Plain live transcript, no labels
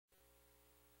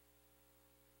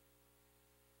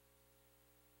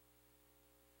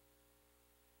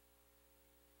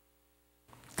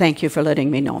Thank you for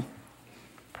letting me know.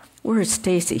 Where is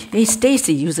Stacy? Hey,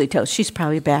 Stacy usually tells. She's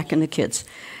probably back in the kids.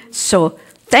 So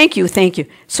thank you, thank you.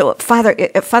 So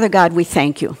Father God, we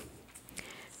thank you.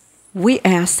 We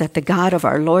ask that the God of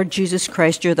our Lord Jesus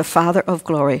Christ, you're the Father of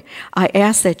glory, I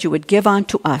ask that you would give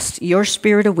unto us your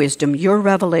spirit of wisdom, your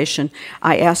revelation.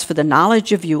 I ask for the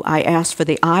knowledge of you. I ask for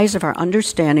the eyes of our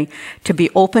understanding to be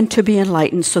open, to be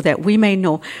enlightened, so that we may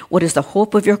know what is the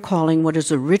hope of your calling, what is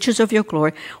the riches of your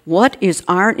glory, what is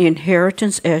our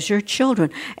inheritance as your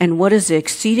children, and what is the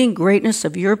exceeding greatness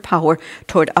of your power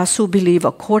toward us who believe,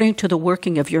 according to the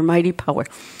working of your mighty power,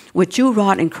 which you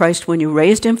wrought in Christ when you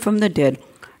raised him from the dead,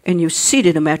 and you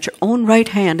seated him at your own right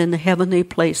hand in the heavenly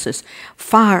places,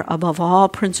 far above all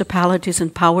principalities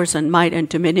and powers and might and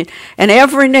dominion, and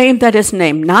every name that is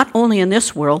named, not only in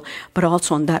this world, but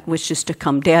also in that which is to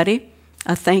come. Daddy,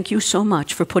 I thank you so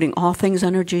much for putting all things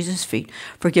under Jesus' feet,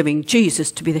 for giving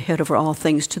Jesus to be the head over all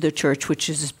things to the church,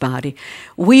 which is his body.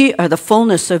 We are the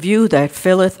fullness of you that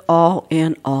filleth all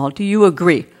in all. Do you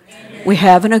agree? Amen. We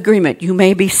have an agreement. You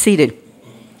may be seated.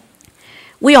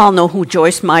 We all know who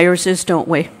Joyce Myers is, don't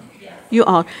we?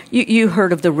 Yes. You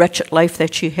heard of the wretched life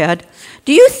that she had.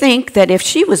 Do you think that if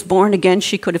she was born again,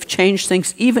 she could have changed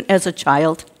things even as a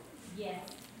child? Yes.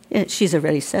 Yeah, she's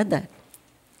already said that.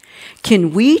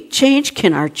 Can we change?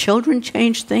 Can our children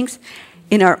change things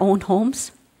in our own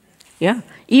homes? Yeah.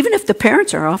 Even if the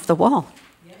parents are off the wall,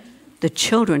 the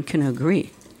children can agree.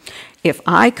 If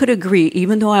I could agree,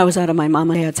 even though I was out of my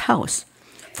mom and dad's house,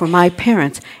 for my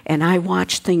parents, and I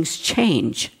watched things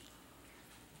change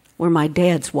where my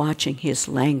dad's watching his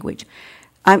language.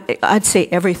 I'd say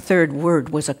every third word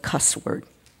was a cuss word.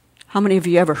 How many of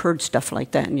you ever heard stuff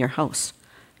like that in your house?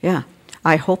 Yeah.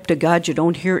 I hope to God you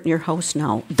don't hear it in your house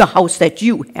now, the house that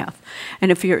you have. And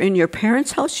if you're in your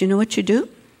parents' house, you know what you do?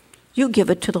 You give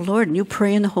it to the Lord and you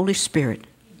pray in the Holy Spirit.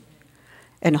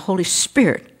 And the Holy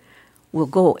Spirit will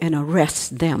go and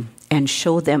arrest them and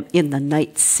show them in the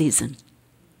night season.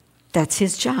 That's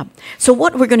his job. So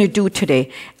what we're going to do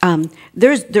today,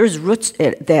 there's roots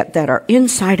that are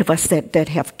inside of us that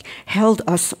have held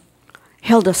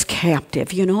us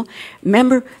captive, you know.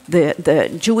 Remember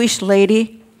the Jewish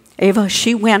lady, Eva,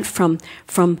 she went from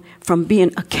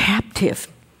being a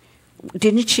captive,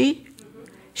 didn't she?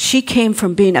 She came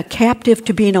from being a captive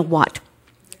to being a what?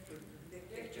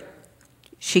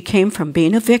 She came from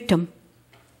being a victim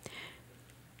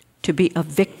to be a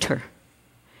victor.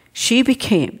 She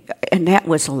became, and that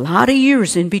was a lot of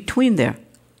years in between there.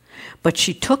 But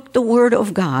she took the Word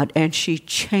of God and she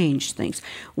changed things.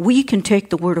 We can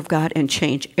take the Word of God and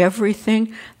change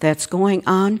everything that's going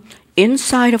on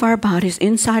inside of our bodies,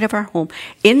 inside of our home,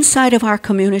 inside of our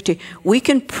community. We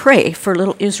can pray for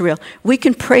little Israel. We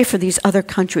can pray for these other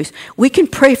countries. We can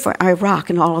pray for Iraq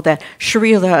and all of that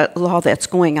Sharia law that's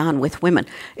going on with women.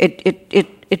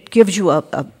 It gives you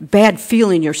a bad feel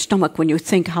in your stomach when you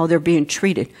think how they're being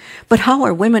treated. But how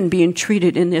are women being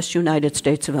treated in this United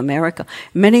States of America?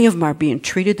 Many of them are being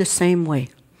treated the same way,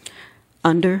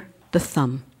 under the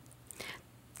thumb.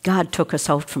 God took us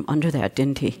out from under that,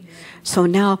 didn't he? So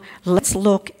now let's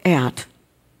look at,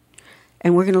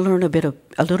 and we're going to learn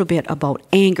a little bit about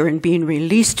anger and being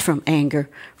released from anger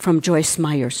from Joyce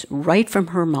Myers, right from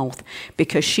her mouth,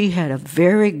 because she had a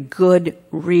very good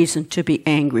reason to be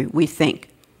angry, we think.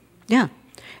 Yeah.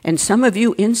 And some of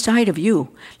you, inside of you,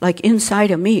 like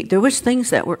inside of me, there was things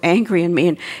that were angry in me,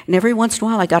 and every once in a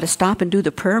while I got to stop and do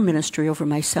the prayer ministry over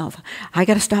myself. I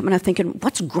got to stop and I'm thinking,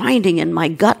 what's grinding in my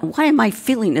gut? Why am I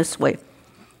feeling this way?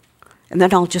 And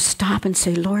then I'll just stop and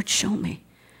say, Lord, show me.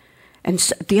 And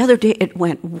so the other day it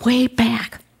went way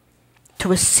back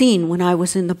to a scene when I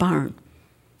was in the barn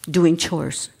doing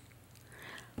chores.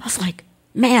 I was like,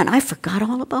 man, I forgot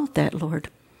all about that, Lord.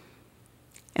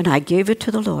 And I gave it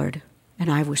to the Lord, and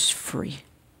I was free.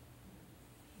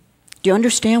 Do you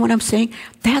understand what I'm saying?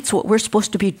 That's what we're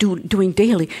supposed to be doing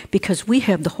daily, because we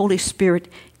have the Holy Spirit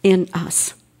in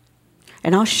us.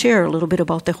 And I'll share a little bit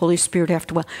about the Holy Spirit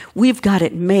after a while. We've got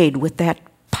it made with that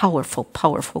powerful,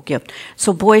 powerful gift.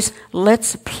 So boys,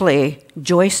 let's play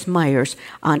Joyce Myers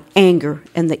on anger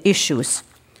and the issues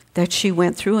that she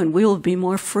went through, and we will be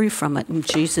more free from it in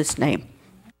Jesus' name.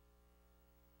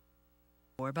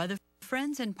 Or by the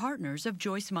friends and partners of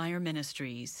Joyce Meyer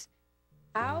Ministries.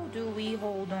 How do we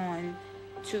hold on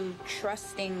to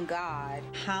trusting God?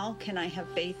 How can I have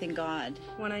faith in God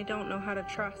when I don't know how to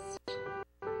trust?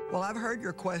 Well, I've heard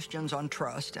your questions on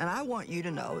trust, and I want you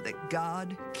to know that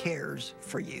God cares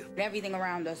for you. Everything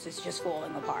around us is just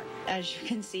falling apart. As you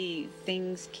can see,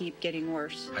 things keep getting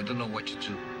worse. I don't know what to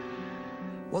do.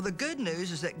 Well, the good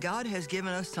news is that God has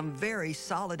given us some very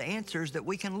solid answers that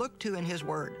we can look to in His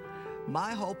Word.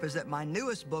 My hope is that my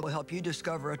newest book will help you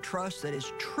discover a trust that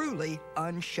is truly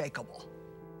unshakable.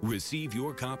 Receive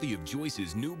your copy of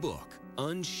Joyce's new book,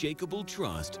 Unshakable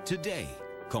Trust, today.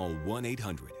 Call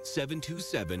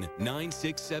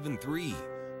 1-800-727-9673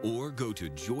 or go to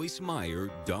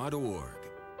joycemeyer.org.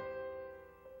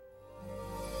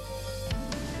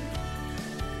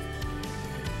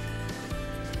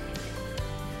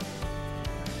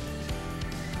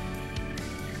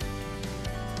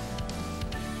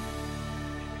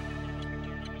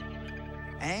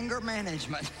 Anger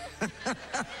management.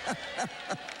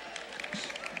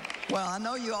 Well, I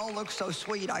know you all look so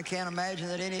sweet. I can't imagine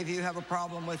that any of you have a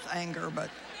problem with anger, but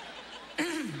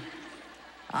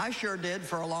I sure did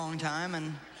for a long time.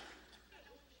 And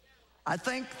I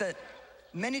think that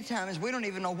many times we don't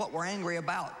even know what we're angry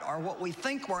about, or what we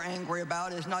think we're angry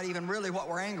about is not even really what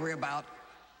we're angry about.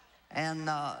 And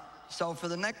so for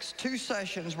the next 2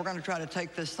 sessions, we're going to try to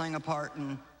take this thing apart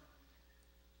and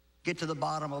get to the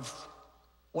bottom of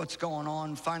what's going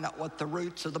on, find out what the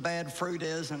roots of the bad fruit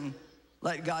is, and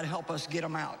let God help us get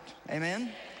them out. Amen?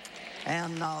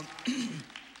 And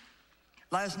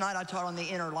last night I taught on the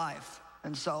inner life.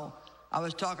 And so I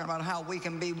was talking about how we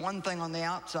can be one thing on the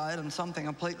outside and something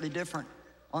completely different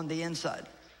on the inside.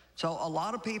 So a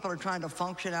lot of people are trying to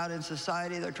function out in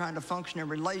society. They're trying to function in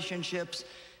relationships,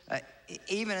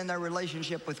 even in their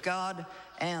relationship with God.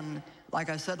 And like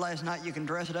I said last night, you can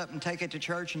dress it up and take it to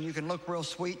church and you can look real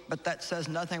sweet, but that says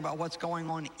nothing about what's going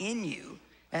on in you.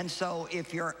 And so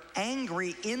if you're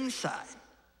angry inside,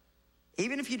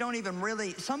 even if you don't even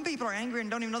really, some people are angry and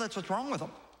don't even know that's what's wrong with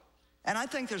them. And I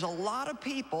think there's a lot of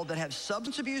people that have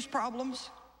substance abuse problems,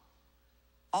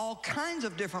 all kinds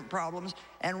of different problems,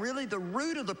 and really the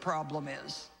root of the problem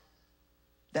is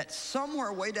that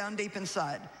somewhere way down deep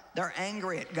inside, they're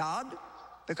angry at God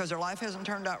because their life hasn't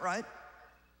turned out right.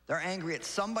 They're angry at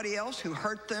somebody else who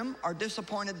hurt them or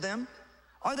disappointed them.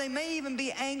 Or they may even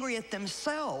be angry at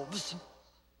themselves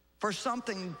for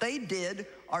something they did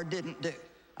or didn't do.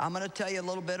 I'm going to tell you a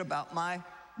little bit about my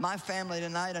family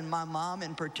tonight, and my mom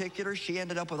in particular. She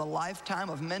ended up with a lifetime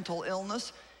of mental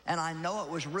illness, and I know it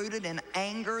was rooted in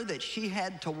anger that she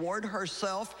had toward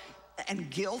herself and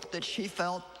guilt that she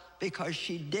felt because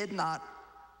she did not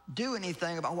do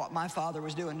anything about what my father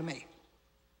was doing to me.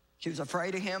 She was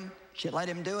afraid of him. She let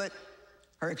him do it.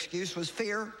 Her excuse was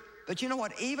fear. But you know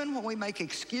what? Even when we make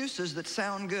excuses that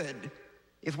sound good,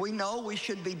 if we know we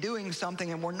should be doing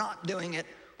something and we're not doing it,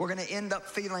 we're going to end up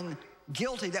feeling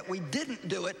guilty that we didn't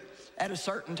do it at a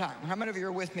certain time. How many of you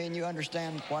are with me and you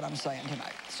understand what I'm saying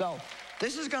tonight? So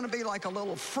this is going to be like a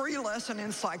little free lesson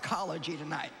in psychology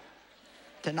tonight.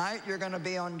 Tonight you're going to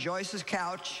be on Joyce's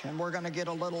couch and we're going to get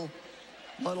a little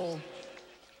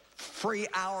free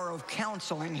hour of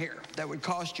counseling here that would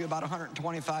cost you about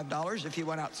 $125 if you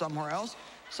went out somewhere else.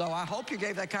 So I hope you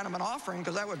gave that kind of an offering,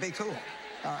 because that would be cool.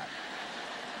 All right.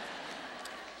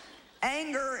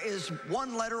 Anger is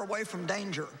one letter away from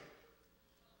danger.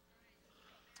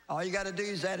 All you got to do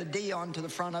is add a D onto the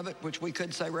front of it, which we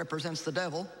could say represents the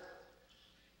devil,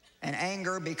 and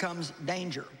anger becomes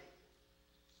danger.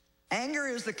 Anger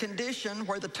is the condition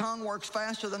where the tongue works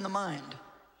faster than the mind.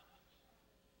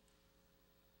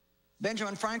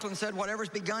 Benjamin Franklin said, whatever's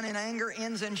begun in anger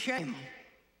ends in shame.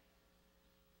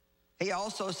 He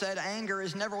also said, anger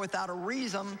is never without a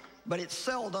reason, but it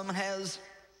seldom has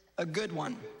a good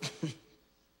one.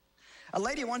 A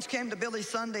lady once came to Billy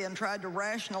Sunday and tried to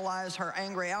rationalize her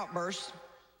angry outbursts.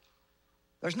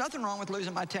 There's nothing wrong with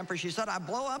losing my temper, she said. I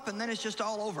blow up and then it's just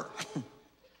all over.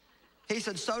 He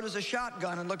said, so does a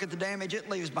shotgun, and look at the damage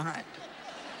it leaves behind.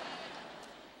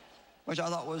 Which I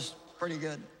thought was pretty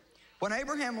good. When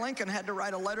Abraham Lincoln had to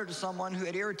write a letter to someone who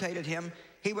had irritated him,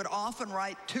 he would often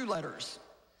write 2 letters.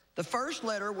 The first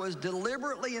letter was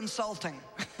deliberately insulting.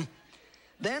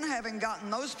 Then, having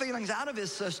gotten those feelings out of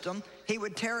his system, he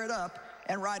would tear it up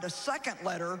and write a second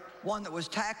letter, one that was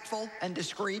tactful and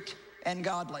discreet and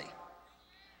godly.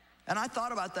 And I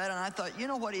thought about that, and I thought, you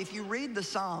know what, if you read the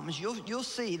Psalms, you'll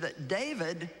see that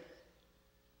David,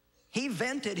 he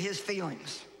vented his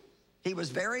feelings. He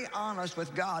was very honest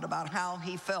with God about how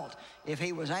he felt. If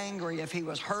he was angry, if he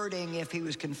was hurting, if he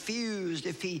was confused,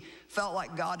 if he felt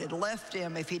like God had left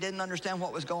him, if he didn't understand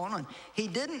what was going on. He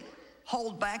didn't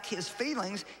hold back his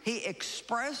feelings. He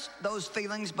expressed those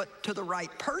feelings, but to the right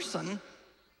person.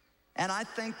 And I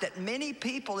think that many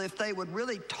people, if they would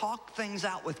really talk things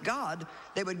out with God,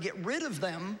 they would get rid of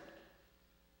them,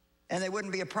 and they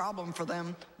wouldn't be a problem for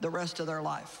them the rest of their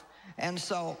life. And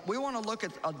so we want to look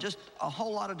at just a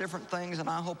whole lot of different things, and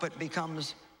I hope it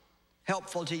becomes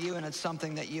helpful to you and it's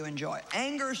something that you enjoy.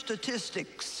 Anger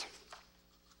statistics.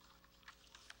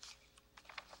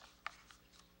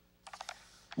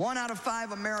 1 out of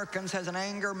 5 Americans has an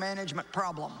anger management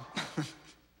problem.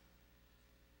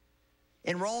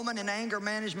 Enrollment in anger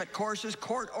management courses,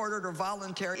 court-ordered or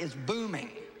voluntary, is booming.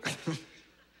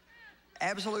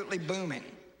 Absolutely booming.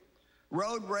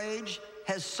 Road rage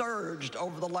has surged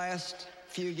over the last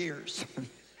few years.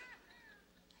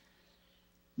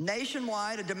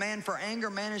 Nationwide, a demand for anger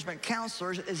management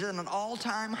counselors is at an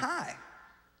all-time high.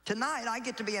 Tonight, I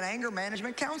get to be an anger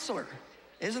management counselor.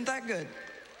 Isn't that good?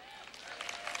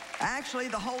 Actually,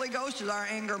 the Holy Ghost is our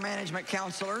anger management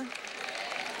counselor.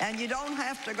 And you don't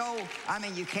have to go, I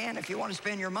mean, you can if you want to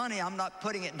spend your money. I'm not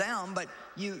putting it down, but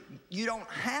you don't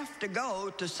have to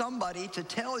go to somebody to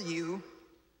tell you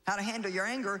how to handle your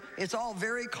anger. It's all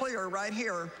very clear right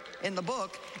here in the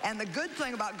book. And the good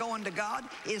thing about going to God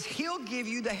is He'll give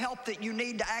you the help that you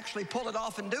need to actually pull it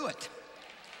off and do it.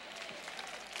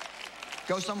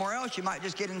 Go somewhere else, you might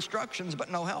just get instructions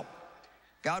but no help.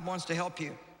 God wants to help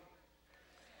you.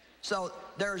 So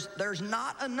there's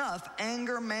not enough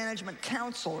anger management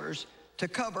counselors to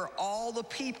cover all the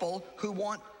people who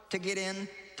want to get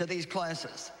into these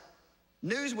classes.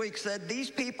 Newsweek said these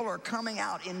people are coming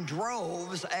out in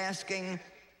droves asking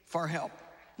for help.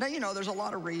 Now, you know, there's a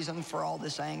lot of reason for all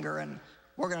this anger, and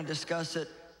we're going to discuss it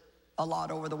a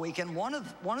lot over the weekend. One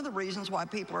of the reasons why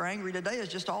people are angry today is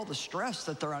just all the stress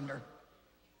that they're under.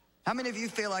 How many of you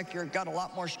feel like you've got a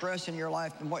lot more stress in your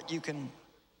life than what you can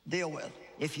deal with?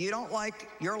 If you don't like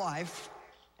your life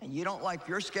and you don't like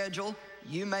your schedule,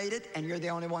 you made it and you're the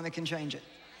only one that can change it.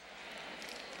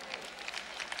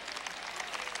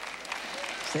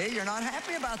 See, you're not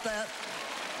happy about that.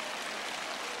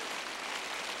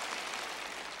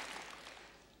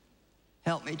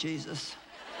 Help me, Jesus.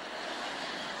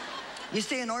 You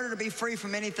see, in order to be free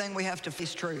from anything, we have to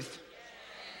face truth.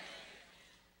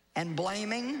 And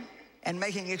blaming and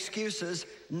making excuses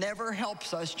never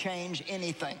helps us change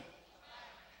anything.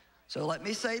 So let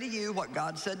me say to you what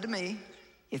God said to me.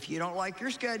 If you don't like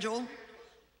your schedule,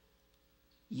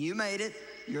 you made it.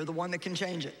 You're the one that can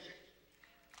change it.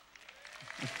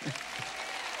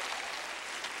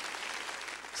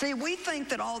 See, we think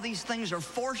that all these things are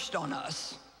forced on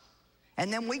us.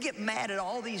 And then we get mad at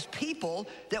all these people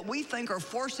that we think are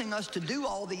forcing us to do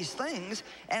all these things.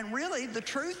 And really, the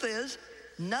truth is,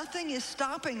 nothing is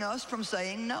stopping us from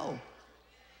saying no.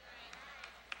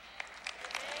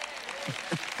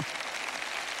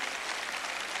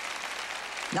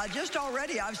 Now, just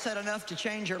already I've said enough to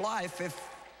change your life if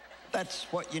that's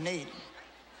what you need.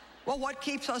 Well, what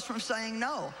keeps us from saying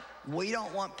no? We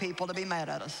don't want people to be mad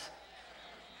at us.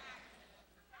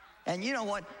 And you know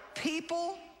what?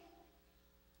 People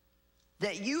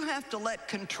that you have to let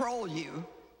control you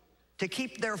to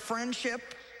keep their friendship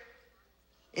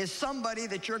is somebody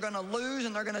that you're going to lose,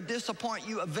 and they're going to disappoint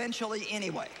you eventually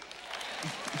anyway.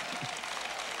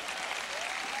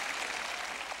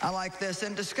 I like this.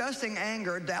 In discussing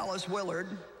anger, Dallas Willard,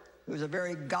 who's a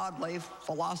very godly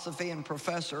philosophy and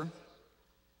professor,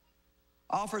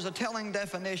 offers a telling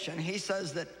definition. He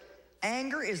says that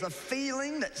anger is a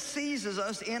feeling that seizes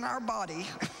us in our body.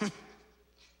 And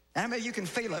how many of you can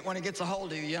feel it when it gets a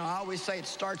hold of you? You know, I always say it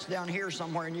starts down here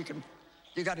somewhere, and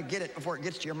you got to get it before it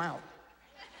gets to your mouth.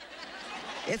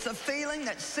 It's a feeling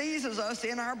that seizes us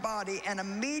in our body and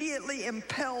immediately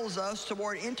impels us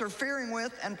toward interfering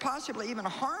with and possibly even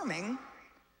harming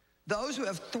those who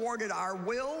have thwarted our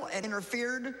will and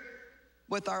interfered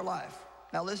with our life.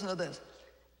 Now listen to this.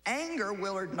 Anger,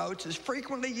 Willard notes, is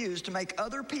frequently used to make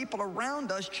other people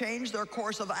around us change their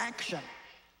course of action.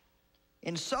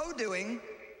 In so doing,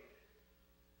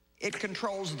 it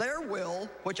controls their will,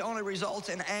 which only results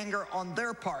in anger on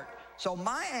their part. So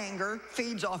my anger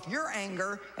feeds off your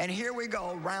anger, and here we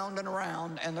go, round and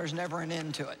around, and there's never an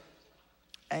end to it.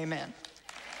 Amen.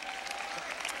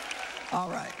 All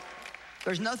right.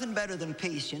 There's nothing better than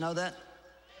peace, you know that?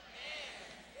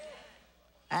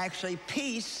 Actually,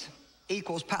 peace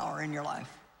equals power in your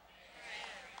life.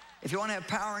 If you want to have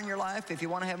power in your life, if you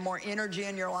want to have more energy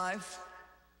in your life,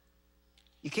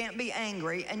 you can't be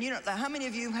angry. And you know, how many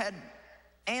of you had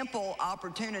ample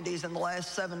opportunities in the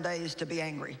last 7 days to be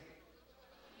angry?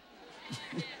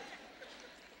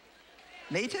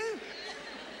 Me too.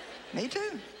 Me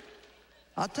too.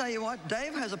 I'll tell you what,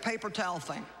 Dave has a paper towel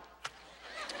thing.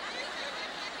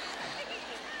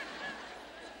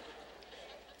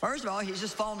 First of all, he's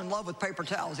just fallen in love with paper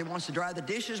towels. He wants to dry the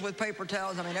dishes with paper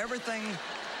towels. I mean,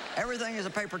 everything is a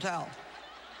paper towel.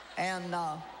 And,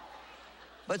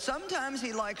 but sometimes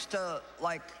he likes to,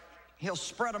 he'll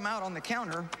spread them out on the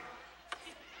counter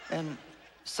and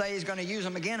say he's going to use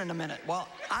them again in a minute. Well,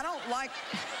 I don't like,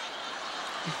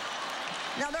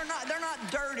 Now, they're not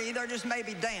dirty, they're just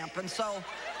maybe damp. And so,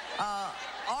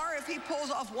 or if he pulls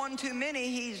off one too many,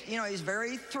 he's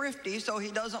very thrifty, so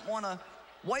he doesn't want to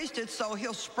waste it, so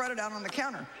he'll spread it out on the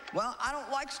counter. Well, I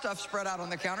don't like stuff spread out on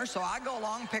the counter, so I go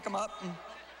along, pick them up, and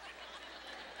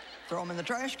throw them in the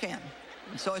trash can.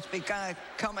 And so it's kind of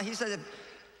coming. He said, if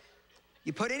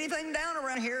you put anything down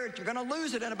around here, you're going to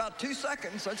lose it in about 2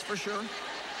 seconds, that's for sure.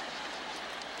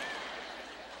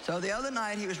 So the other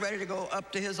night, he was ready to go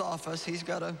up to his office. He's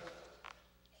got a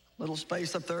little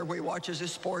space up there where he watches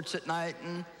his sports at night,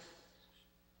 and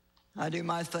I do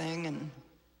my thing. And,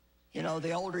 you know,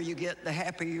 the older you get, the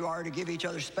happier you are to give each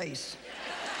other space.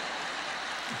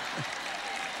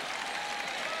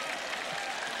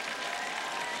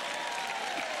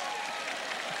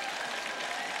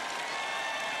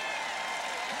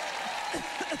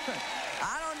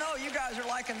 I don't know, you guys are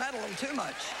liking that a little too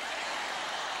much.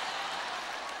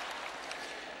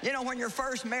 You know, when you're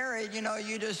first married, you know,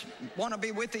 you just want to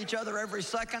be with each other every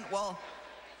second. Well,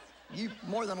 you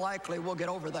more than likely will get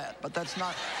over that, but that's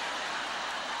not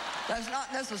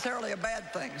necessarily a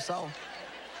bad thing. So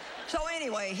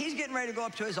anyway, he's getting ready to go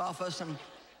up to his office,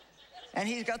 and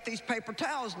he's got these paper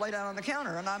towels laid out on the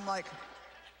counter, and I'm like,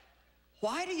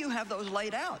 why do you have those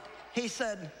laid out? He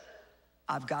said,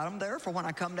 I've got them there for when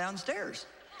I come downstairs.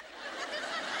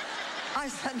 I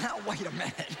said, now wait a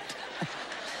minute.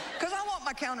 Because I want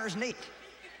my counters neat.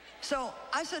 So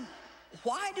I said,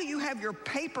 why do you have your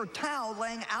paper towel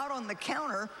laying out on the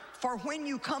counter for when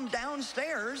you come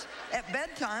downstairs at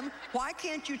bedtime? Why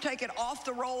can't you take it off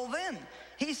the roll then?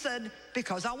 He said,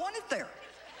 because I want it there.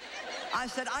 I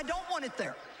said, I don't want it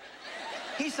there.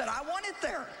 He said, I want it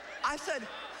there. I said,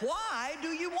 why do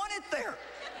you want it there?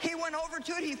 He went over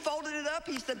to it, he folded it up,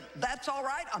 he said, that's all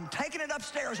right, I'm taking it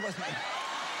upstairs with me.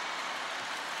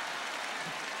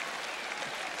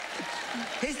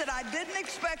 He said, I didn't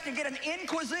expect to get an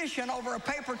inquisition over a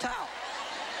paper towel.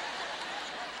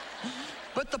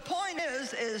 But the point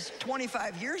is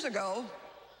 25 years ago,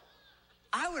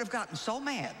 I would have gotten so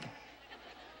mad.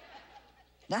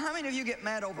 Now, how many of you get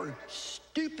mad over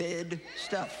stupid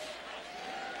stuff?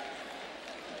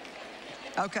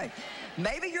 Okay,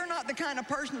 maybe you're not the kind of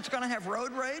person that's going to have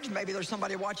road rage. Maybe there's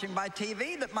somebody watching by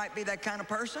TV that might be that kind of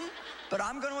person. But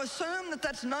I'm going to assume that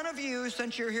that's none of you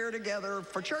since you're here together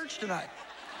for church tonight.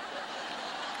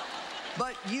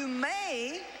 But you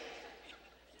may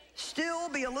still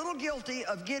be a little guilty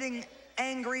of getting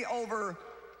angry over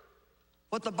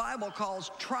what the Bible calls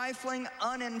trifling,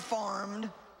 uninformed,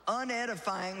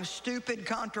 unedifying, stupid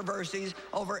controversies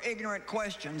over ignorant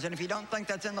questions. And if you don't think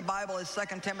that's in the Bible, it's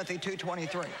 2 Timothy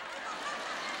 2:23.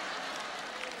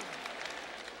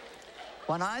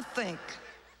 When I think,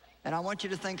 and I want you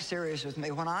to think serious with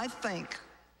me, when I think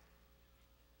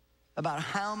about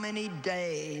how many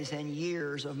days and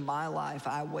years of my life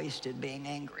I wasted being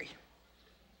angry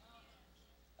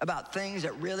about things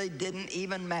that really didn't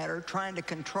even matter, trying to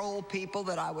control people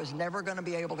that I was never going to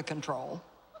be able to control,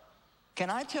 can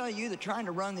I tell you that trying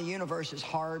to run the universe is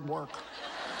hard work?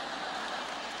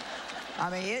 I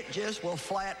mean, it just will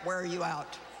flat wear you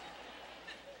out.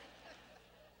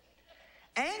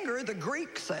 Anger, the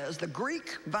Greek says, the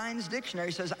Greek Vine's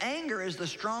Dictionary says, anger is the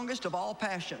strongest of all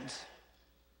passions.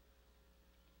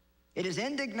 It is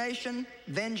indignation,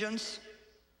 vengeance,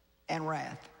 and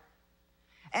wrath.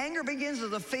 Anger begins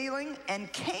as a feeling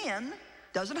and can,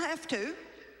 doesn't have to,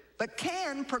 but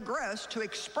can progress to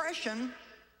expression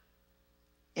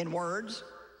in words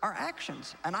or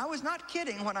actions. And I was not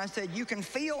kidding when I said you can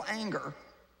feel anger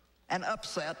and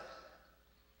upset.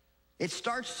 It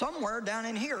starts somewhere down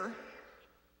in here,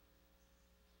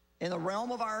 in the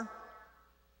realm of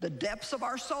the depths of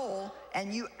our soul,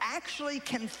 and you actually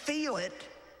can feel it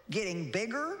getting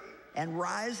bigger and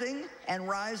rising and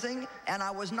rising. And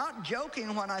I was not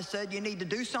joking when I said you need to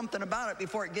do something about it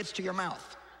before it gets to your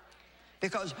mouth.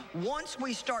 Because once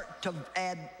we start to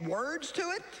add words to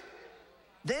it,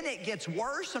 then it gets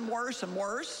worse and worse and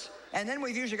worse. And then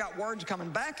we've usually got words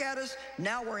coming back at us.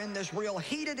 Now we're in this real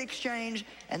heated exchange.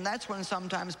 And that's when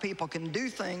sometimes people can do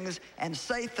things and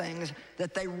say things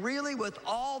that they really, with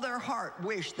all their heart,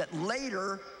 wish that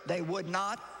later they would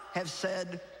not have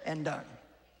said and done.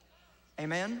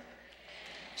 Amen?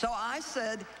 So I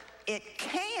said it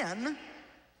can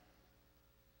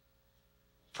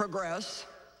progress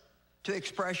to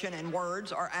expression in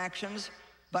words or actions,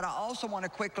 but I also want to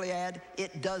quickly add,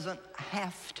 it doesn't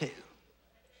have to.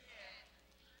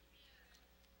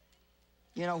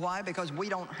 You know why? Because we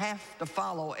don't have to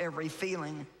follow every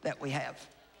feeling that we have.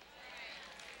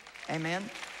 Amen?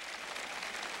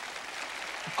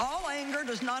 All anger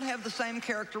does not have the same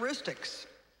characteristics.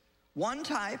 One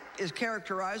type is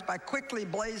characterized by quickly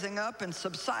blazing up and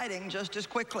subsiding just as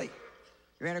quickly.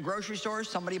 You're in a grocery store,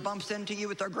 somebody bumps into you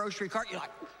with their grocery cart, you're like,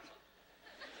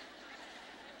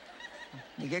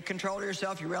 you get control of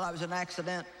yourself, you realize it was an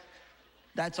accident,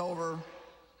 that's over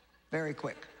very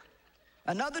quick.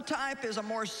 Another type is a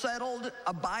more settled,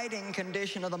 abiding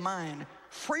condition of the mind,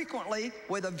 frequently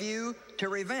with a view to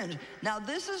revenge. Now,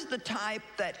 this is the type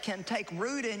that can take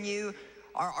root in you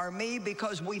or me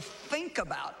because we think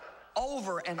about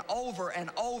over and over and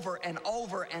over and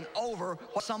over and over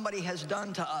what somebody has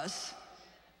done to us.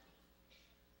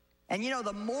 And you know,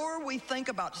 the more we think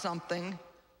about something,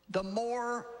 the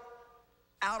more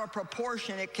out of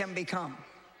proportion it can become.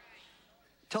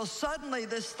 Till suddenly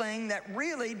this thing that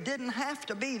really didn't have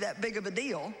to be that big of a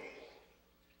deal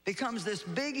becomes this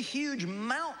big, huge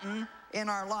mountain in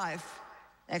our life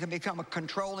and can become a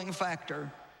controlling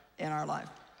factor in our life.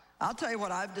 I'll tell you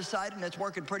what I've decided, and it's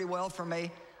working pretty well for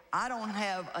me. I don't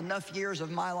have enough years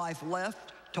of my life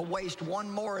left to waste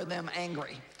one more of them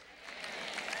angry.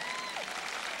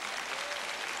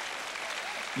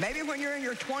 Maybe when you're in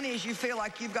your 20s, you feel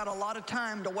like you've got a lot of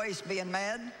time to waste being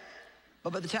mad.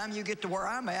 But by the time you get to where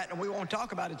I'm at, and we won't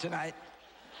talk about it tonight,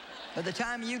 by the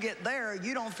time you get there,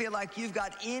 you don't feel like you've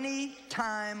got any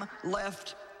time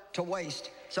left to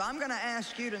waste. So I'm going to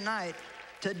ask you tonight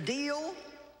to deal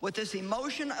with this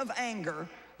emotion of anger.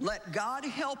 Let God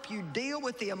help you deal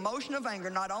with the emotion of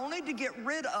anger, not only to get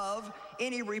rid of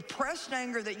any repressed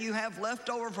anger that you have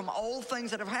left over from old things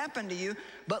that have happened to you,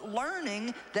 but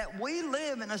learning that we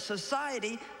live in a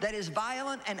society that is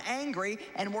violent and angry,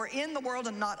 and we're in the world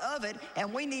and not of it,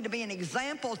 and we need to be an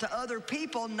example to other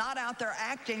people, not out there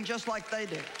acting just like they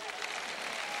do.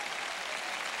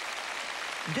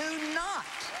 Do not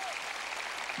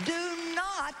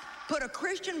put a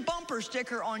Christian bumper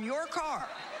sticker on your car.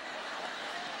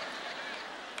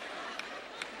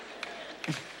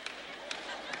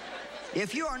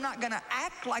 If you are not going to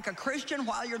act like a Christian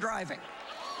while you're driving.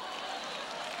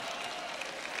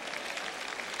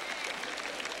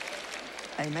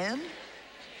 Amen?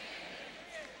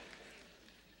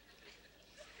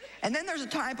 And then there's a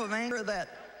type of anger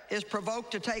that is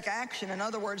provoked to take action. In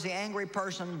other words, the angry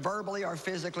person verbally or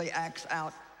physically acts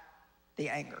out the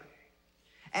anger.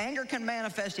 Anger can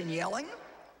manifest in yelling,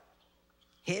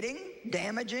 hitting,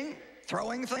 damaging,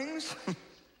 throwing things,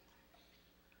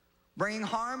 bringing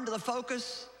harm to the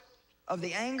focus of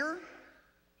the anger,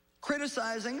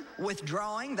 criticizing,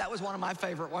 withdrawing. That was one of my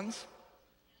favorite ones.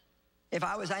 If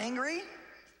I was angry,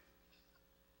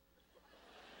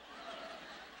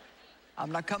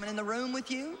 I'm not coming in the room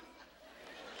with you.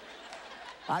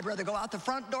 I'd rather go out the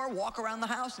front door, walk around the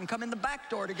house, and come in the back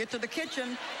door to get to the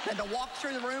kitchen than to walk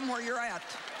through the room where you're at.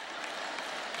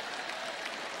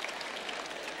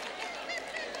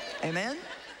 Amen?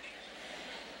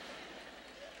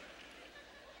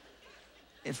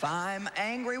 If I'm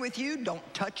angry with you,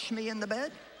 don't touch me in the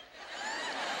bed.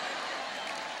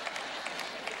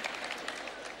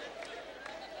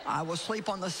 I will sleep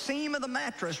on the seam of the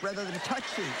mattress rather than touch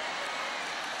you.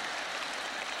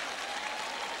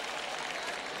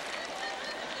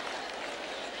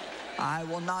 I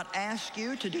will not ask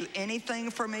you to do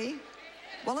anything for me.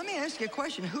 Well, let me ask you a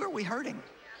question. Who are we hurting?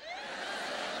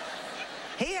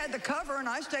 He had the cover and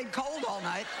I stayed cold all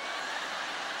night.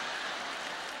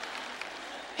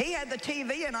 He had the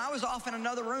TV and I was off in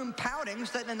another room pouting,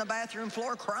 sitting in the bathroom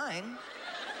floor crying.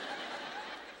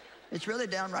 It's really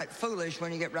downright foolish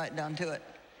when you get right down to it.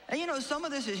 And you know, some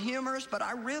of this is humorous, but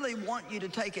I really want you to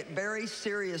take it very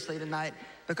seriously tonight,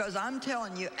 because I'm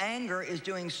telling you, anger is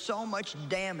doing so much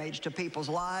damage to people's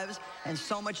lives and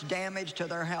so much damage to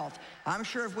their health. I'm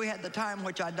sure if we had the time,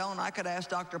 which I don't, I could ask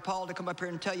Dr. Paul to come up here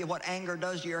and tell you what anger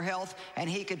does to your health, and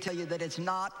he could tell you that it's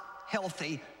not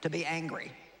healthy to be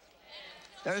angry.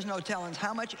 There's no telling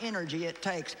how much energy it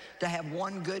takes to have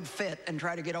one good fit and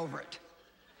try to get over it.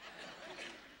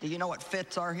 Do you know what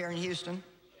fits are here in Houston?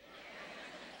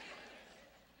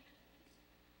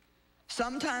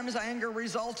 Sometimes anger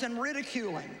results in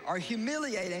ridiculing or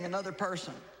humiliating another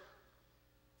person,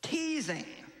 teasing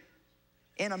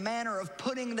in a manner of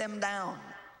putting them down.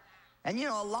 And you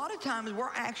know, a lot of times we're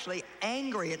actually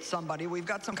angry at somebody. We've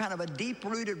got some kind of a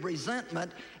deep-rooted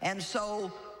resentment, and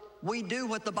so we do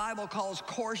what the Bible calls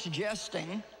coarse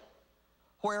jesting,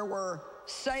 where we're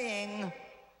saying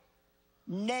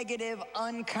negative,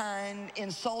 unkind,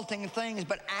 insulting things,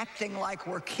 but acting like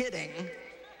we're kidding.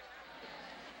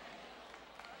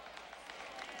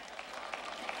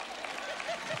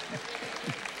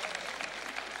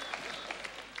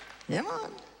 Come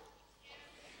on.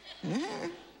 Mm-hmm.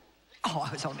 Oh,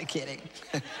 I was only kidding.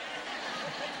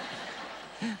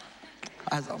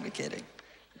 I was only kidding.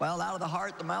 Well, out of the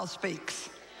heart, the mouth speaks.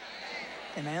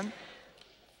 Amen?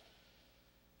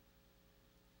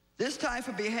 This type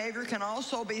of behavior can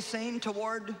also be seen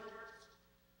toward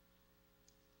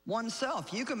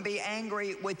oneself. You can be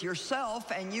angry with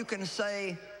yourself, and you can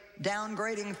say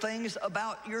downgrading things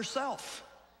about yourself.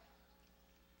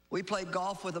 We played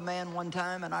golf with a man one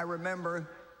time, and I remember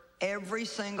every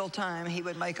single time he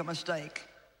would make a mistake,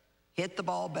 hit the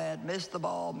ball bad, miss the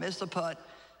ball, miss a putt,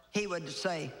 he would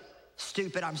say,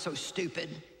 stupid, I'm so stupid.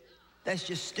 That's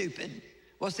just stupid.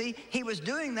 Well, see, he was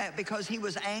doing that because he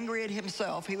was angry at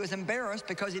himself. He was embarrassed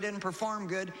because he didn't perform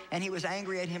good, and he was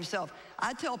angry at himself.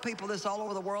 I tell people this all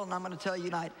over the world, and I'm going to tell you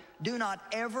tonight, do not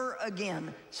ever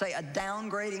again say a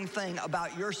downgrading thing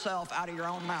about yourself out of your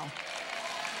own mouth.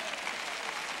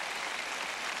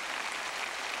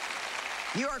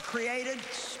 You are created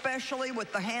specially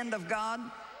with the hand of God.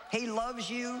 He loves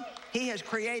you. He has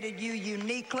created you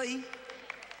uniquely.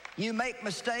 You make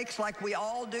mistakes like we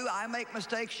all do. I make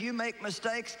mistakes, you make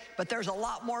mistakes, but there's a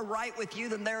lot more right with you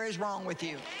than there is wrong with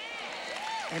you.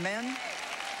 Amen?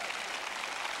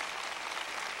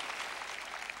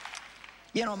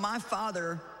 You know, my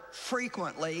father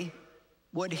frequently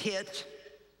would hit,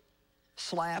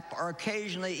 slap, or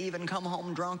occasionally even come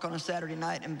home drunk on a Saturday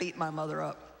night and beat my mother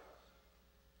up.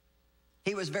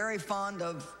 He was very fond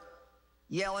of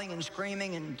yelling and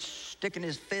screaming and sticking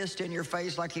his fist in your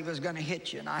face like he was going to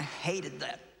hit you, and I hated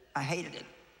that. I hated it.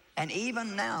 And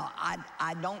even now,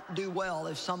 I don't do well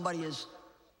if somebody is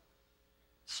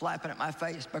slapping at my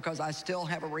face, because I still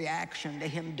have a reaction to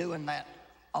him doing that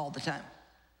all the time.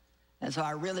 And so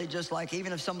I really just like,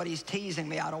 even if somebody's teasing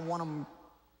me, I don't want them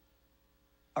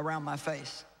around my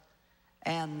face.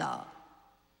 And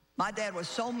my dad was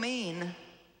so mean,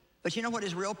 but you know what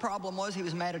his real problem was? He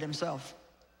was mad at himself.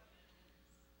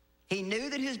 He knew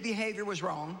that his behavior was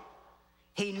wrong.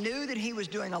 He knew that he was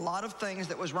doing a lot of things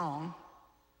that was wrong,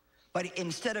 but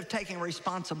instead of taking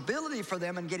responsibility for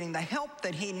them and getting the help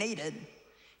that he needed,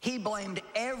 he blamed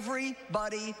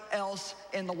everybody else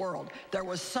in the world. There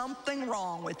was something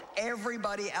wrong with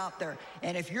everybody out there.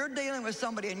 And if you're dealing with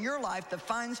somebody in your life that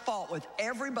finds fault with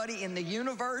everybody in the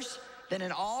universe, then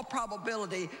in all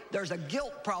probability, there's a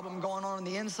guilt problem going on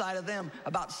the inside of them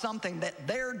about something that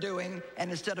they're doing,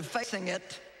 and instead of facing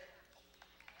it,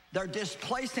 they're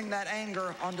displacing that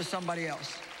anger onto somebody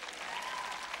else.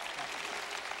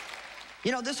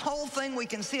 You know, this whole thing, we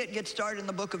can see it get started in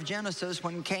the book of Genesis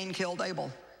when Cain killed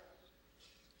Abel.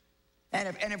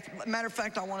 And if matter of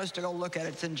fact, I want us to go look at it.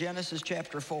 It's in Genesis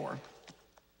chapter 4.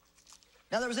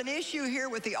 Now, there was an issue here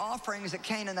with the offerings that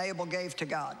Cain and Abel gave to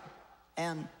God.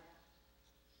 And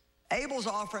Abel's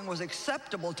offering was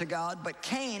acceptable to God, but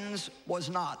Cain's was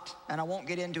not. And I won't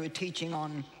get into a teaching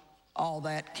on all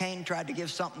that. Cain tried to give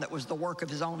something that was the work of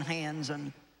his own hands,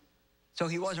 and so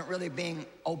he wasn't really being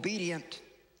obedient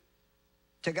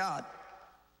to God.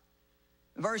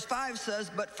 Verse 5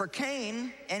 says, but for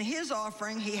Cain and his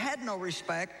offering, he had no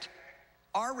respect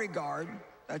or regard.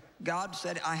 God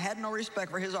said, I had no respect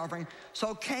for his offering.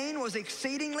 So Cain was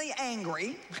exceedingly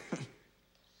angry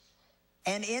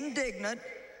and indignant,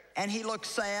 and he looked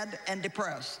sad and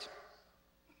depressed,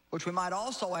 which we might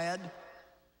also add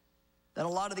that a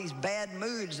lot of these bad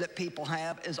moods that people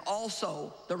have is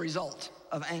also the result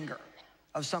of anger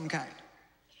of some kind.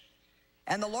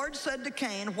 And the Lord said to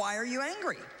Cain, why are you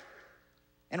angry?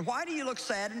 And why do you look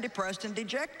sad and depressed and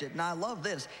dejected? And I love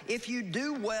this. If you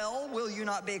do well, will you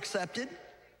not be accepted?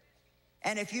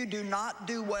 And if you do not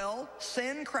do well,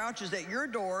 sin crouches at your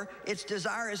door. Its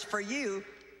desire is for you.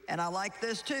 And I like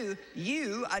this too.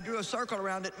 You, I drew a circle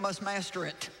around it, must master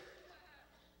it.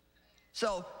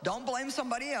 So don't blame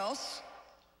somebody else.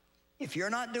 If you're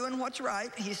not doing what's right,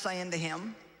 he's saying to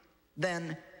him,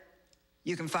 then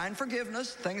you can find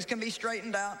forgiveness. Things can be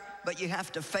straightened out, but you have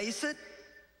to face it.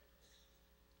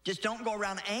 Just don't go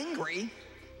around angry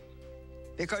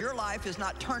because your life is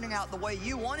not turning out the way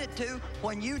you want it to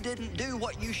when you didn't do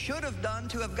what you should have done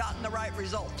to have gotten the right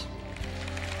result.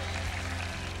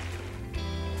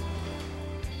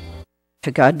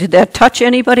 To God, did that touch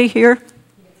anybody here?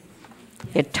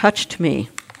 It touched me.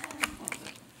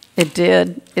 It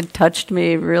did. It touched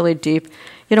me really deep.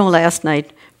 You know, last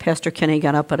night, Pastor Kenny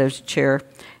got up out of his chair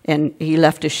and he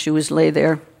left his shoes lay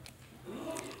there.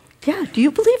 Yeah, do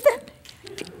you believe that?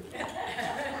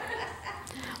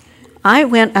 I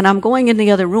went, and I'm going in the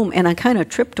other room, and I kind of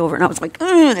tripped over it, and I was like,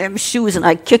 them shoes, and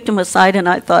I kicked them aside, and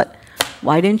I thought,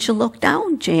 why didn't you look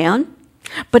down, Jan?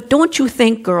 But don't you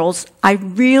think, girls, I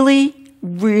really,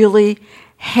 really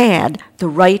had the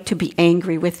right to be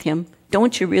angry with him?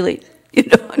 Don't you really? You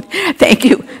know, thank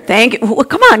you. Well,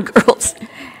 come on, girls.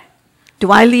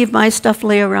 Do I leave my stuff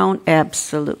lay around?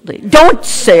 Absolutely. Don't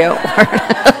say a word.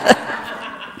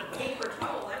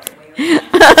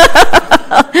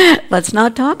 Let's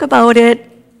not talk about it.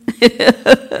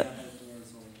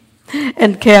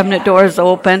 And cabinet doors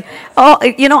open. Oh,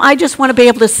 I just want to be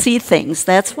able to see things.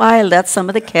 That's why I let some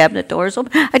of the cabinet doors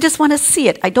open. I just want to see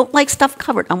it. I don't like stuff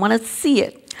covered. I want to see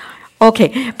it.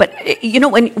 Okay, but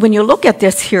when you look at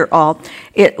this here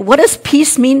what does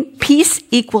peace mean? Peace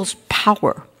equals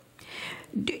power.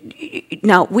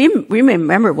 Now, we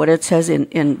remember what it says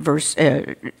in verse,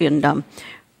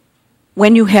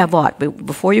 when you have aught,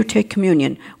 before you take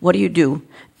communion, what do?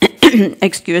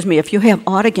 Excuse me, if you have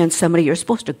aught against somebody, you're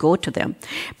supposed to go to them.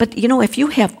 But, if you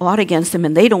have aught against them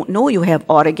and they don't know you have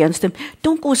aught against them,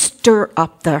 don't go stir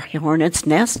up the hornet's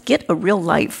nest. Get a real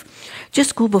life.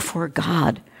 Just go before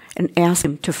God and ask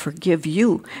Him to forgive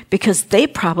you, because they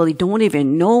probably don't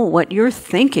even know what you're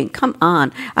thinking. Come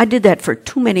on. I did that for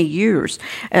too many years.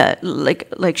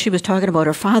 Like she was talking about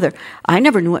her father. I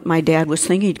never knew what my dad was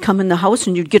thinking. He'd come in the house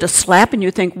and you'd get a slap and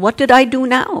you'd think, what did I do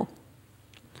now?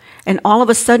 And all of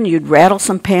a sudden, you'd rattle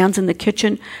some pans in the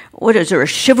kitchen. What is there, a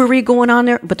chivalry going on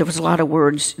there? But there was a lot of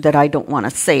words that I don't want to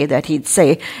say that he'd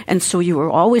say. And so you were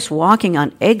always walking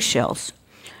on eggshells.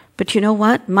 But you know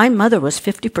what? My mother was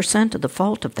 50% of the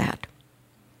fault of that.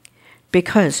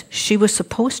 Because she was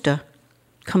supposed to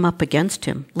come up against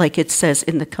him. Like it says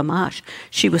in the Chumash.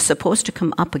 She was supposed to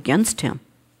come up against him.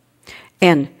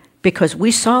 And because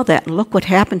we saw that, and look what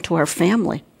happened to our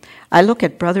family. I look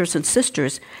at brothers and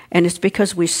sisters, and it's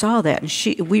because we saw that.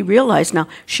 And we realize now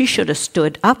she should have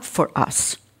stood up for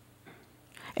us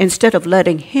instead of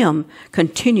letting him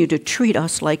continue to treat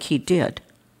us like he did.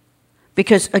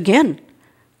 Because, again,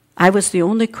 I was the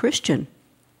only Christian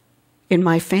in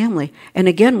my family. And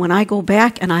again, when I go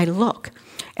back and I look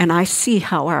and I see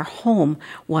how our home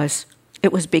was,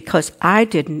 it was because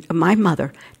my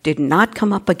mother did not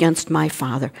come up against my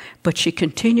father, but she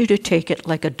continued to take it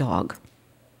like a dog.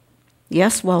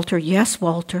 Yes, Walter. Yes,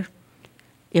 Walter.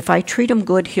 If I treat him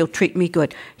good, he'll treat me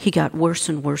good. He got worse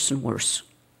and worse and worse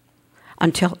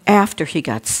until after he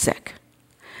got sick.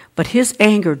 But his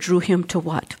anger drew him to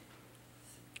what?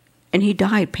 And he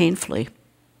died painfully.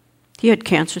 He had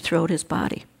cancer throughout his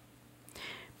body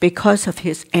because of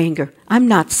his anger. I'm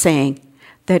not saying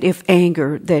that if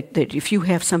if you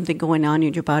have something going on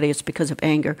in your body, it's because of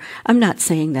anger. I'm not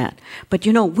saying that. But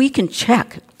we can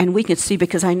check and we can see,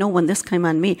 because I know when this came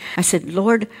on me, I said,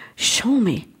 Lord, show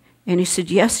me. And he said,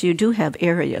 yes, you do have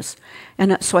areas.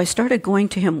 And so I started going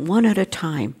to him one at a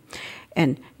time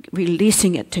and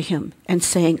releasing it to him and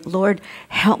saying, Lord,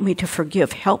 help me to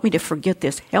forgive. Help me to forget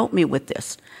this. Help me with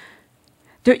this.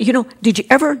 Did you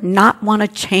ever not want to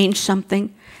change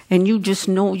something? And you just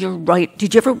know you're right.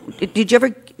 Did you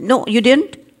ever, no, you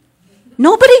didn't?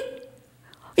 Nobody?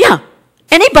 Yeah,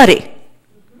 anybody.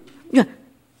 Yeah.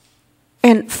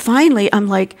 And finally, I'm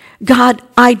like, God,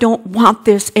 I don't want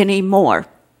this anymore.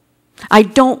 I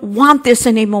don't want this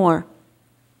anymore.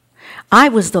 I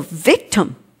was the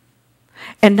victim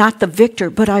and not the victor,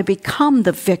 but I become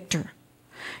the victor.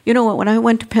 You know what, when I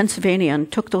went to Pennsylvania and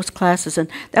took those classes, and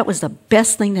that was the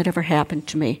best thing that ever happened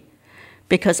to me.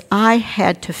 Because I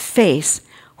had to face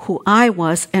who I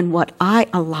was and what I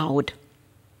allowed.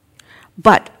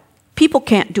 But people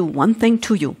can't do one thing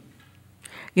to you.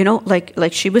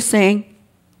 Like she was saying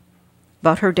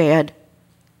about her dad.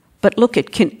 But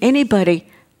can anybody,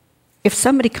 if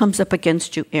somebody comes up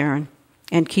against you, Aaron,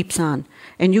 and keeps on,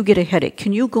 and you get a headache,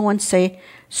 can you go and say,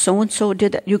 so-and-so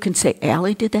did that? You can say,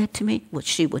 Allie did that to me? Which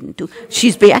she wouldn't do.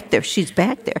 She's back there. She's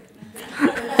back there.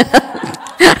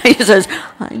 He says,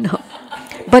 I know.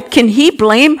 But can he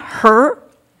blame her,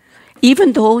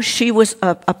 even though she was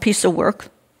a piece of work?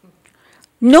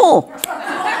 No.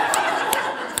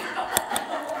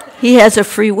 He has a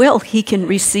free will. He can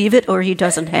receive it or he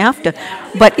doesn't have to.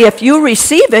 But if you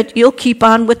receive it, you'll keep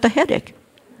on with the headache.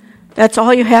 That's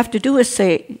all you have to do is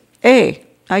say, hey,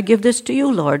 I give this to you,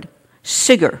 Lord.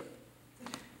 Sigger.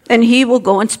 And he will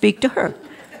go and speak to her.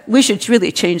 We should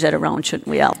really change that around, shouldn't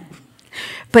we, Al?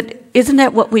 But isn't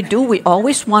that what we do? We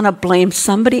always want to blame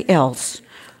somebody else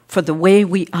for the way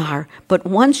we are. But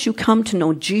once you come to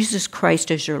know Jesus Christ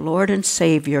as your Lord and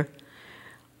Savior,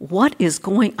 what is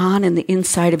going on in the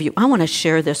inside of you? I want to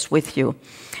share this with you.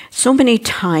 So many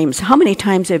times, how many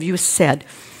times have you said,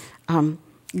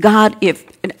 God,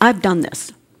 and I've done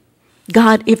this.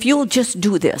 God, if you'll just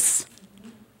do this.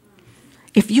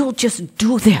 If you'll just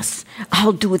do this,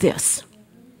 I'll do this.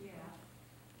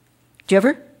 Did you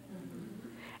ever?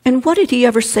 And what did he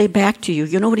ever say back to you?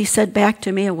 You know what he said back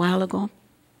to me a while ago?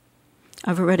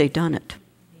 I've already done it.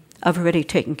 I've already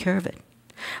taken care of it.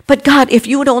 But God, if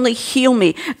you would only heal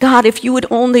me. God, if you would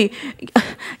only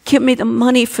give me the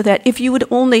money for that. If you would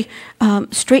only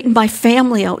straighten my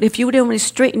family out. If you would only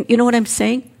straighten, you know what I'm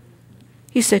saying?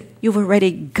 He said, you've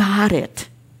already got it.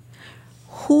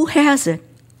 Who has it?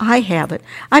 I have it.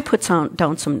 I put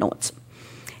down some notes.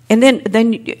 And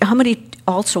then how many,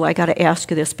 also I got to ask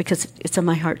you this because it's on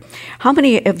my heart. How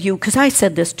many of you, because I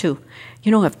said this too,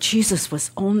 you know, if Jesus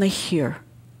was only here,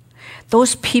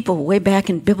 those people way back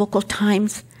in biblical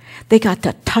times, they got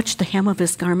to touch the hem of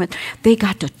his garment. They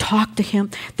got to talk to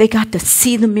him. They got to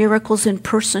see the miracles in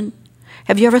person.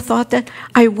 Have you ever thought that?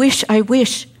 I wish.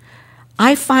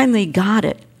 I finally got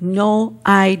it. No,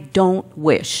 I don't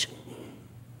wish.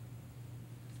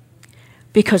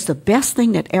 Because the best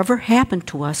thing that ever happened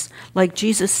to us, like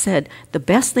Jesus said, the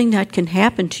best thing that can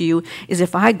happen to you is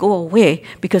if I go away,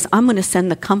 because I'm going to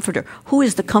send the Comforter. Who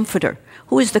is the Comforter?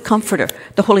 Who is the Comforter?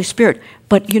 The Holy Spirit.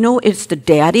 But you know, it's the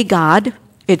Daddy God,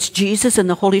 it's Jesus and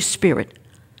the Holy Spirit.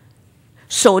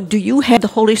 So do you have the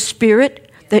Holy Spirit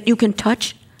that you can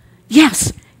touch?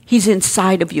 Yes, he's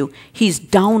inside of you. He's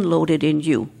downloaded in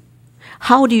you.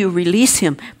 How do you release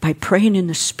him? By praying in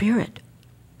the Spirit.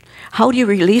 How do you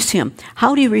release him?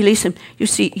 How do you release him? You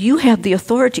see, you have the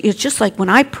authority. It's just like when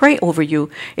I pray over you,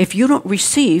 if you don't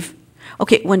receive,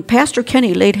 okay, when Pastor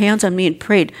Kenny laid hands on me and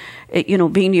prayed, you know,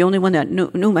 being the only one that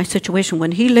knew my situation,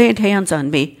 when he laid hands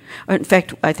on me, or in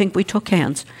fact, I think we took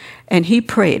hands, and he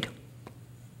prayed,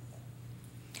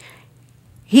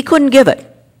 he couldn't give it.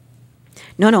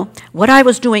 No. What I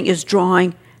was doing is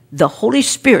drawing the Holy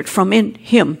Spirit from in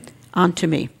him onto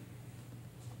me.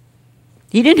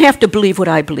 He didn't have to believe what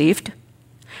I believed.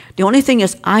 The only thing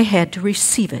is I had to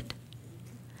receive it.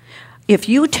 If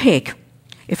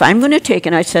I'm going to take,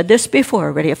 and I said this before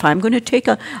already, if I'm going to take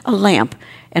a lamp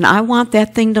and I want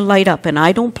that thing to light up and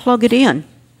I don't plug it in,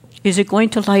 is it going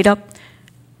to light up?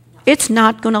 It's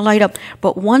not going to light up.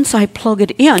 But once I plug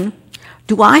it in,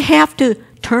 do I have to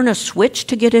turn a switch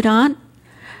to get it on?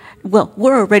 Well,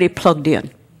 we're already plugged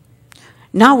in.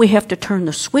 Now we have to turn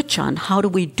the switch on. How do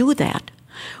we do that?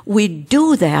 We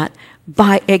do that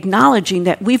by acknowledging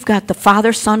that we've got the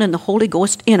Father, Son, and the Holy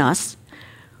Ghost in us.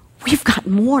 We've got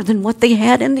more than what they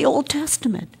had in the Old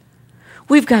Testament.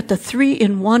 We've got the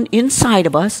 3-in-1 inside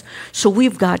of us, so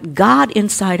we've got God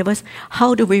inside of us.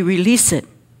 How do we release it?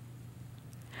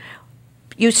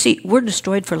 You see, we're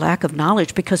destroyed for lack of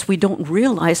knowledge because we don't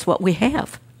realize what we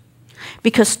have.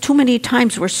 Because too many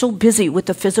times we're so busy with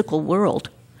the physical world,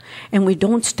 and we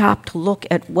don't stop to look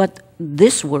at what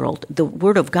this world, the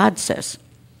Word of God, says.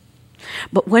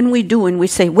 But when we do and we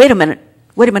say, wait a minute,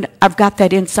 I've got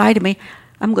that inside of me,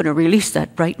 I'm going to release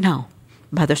that right now.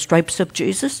 By the stripes of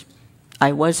Jesus,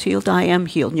 I was healed, I am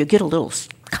healed. And you get a little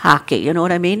cocky, you know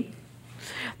what I mean?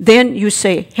 Then you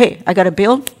say, hey, I got a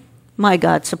bill. My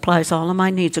God supplies all of my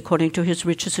needs according to his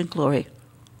riches and glory.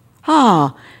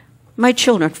 My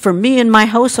children, for me and my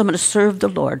house, I'm going to serve the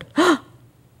Lord.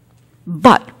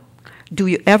 But do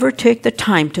you ever take the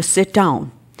time to sit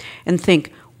down and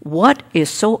think, what is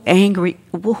so angry?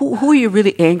 Who are you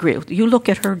really angry with? You look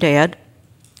at her dad.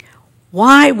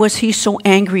 Why was he so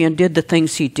angry and did the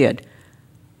things he did?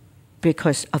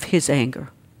 Because of his anger.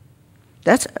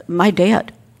 That's my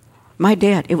dad. My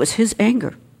dad, it was his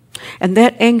anger. And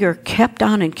that anger kept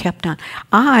on and kept on.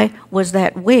 I was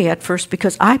that way at first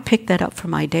because I picked that up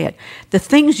from my dad. The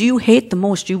things you hate the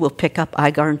most, you will pick up,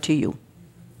 I guarantee you.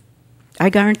 I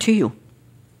guarantee you.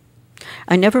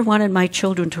 I never wanted my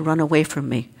children to run away from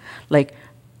me like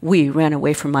we ran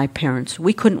away from my parents.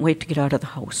 We couldn't wait to get out of the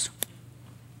house.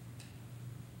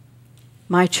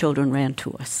 My children ran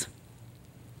to us.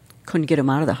 Couldn't get them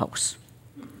out of the house.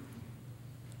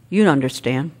 You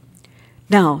understand.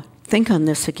 Now, think on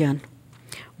this again.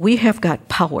 We have got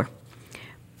power.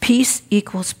 Peace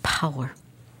equals power.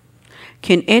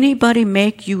 Can anybody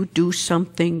make you do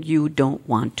something you don't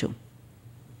want to?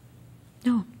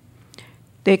 No.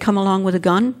 They come along with a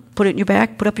gun, put it in your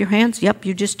back, put up your hands. Yep,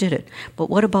 you just did it. But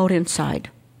what about inside?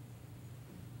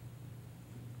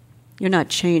 You're not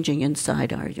changing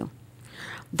inside, are you?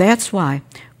 That's why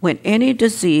when any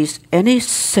disease, any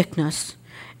sickness,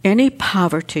 any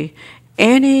poverty,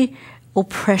 any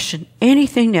oppression,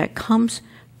 anything that comes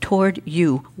toward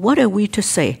you, what are we to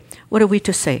say? What are we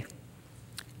to say?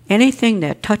 Anything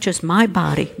that touches my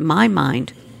body, my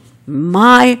mind,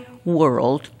 my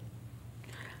world,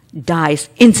 dies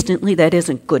instantly. That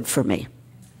isn't good for me.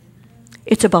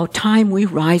 It's about time we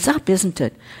rise up, isn't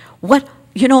it?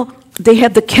 They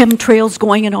have the chemtrails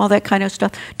going and all that kind of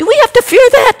stuff. Do we have to fear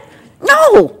that?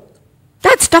 No.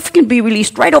 That stuff can be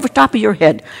released right over top of your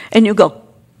head. And you go,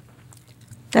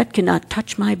 That cannot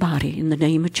touch my body in the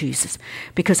name of Jesus,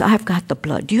 because I've got the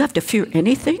blood. Do you have to fear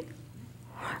anything?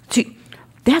 See,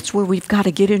 that's where we've got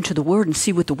to get into the Word and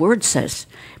see what the Word says.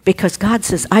 Because God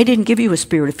says, I didn't give you a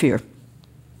spirit of fear.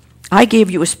 I gave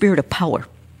you a spirit of power.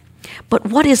 But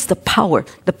what is the power?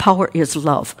 The power is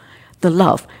love. The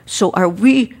love. So are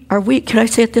we, can I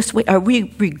say it this way? Are we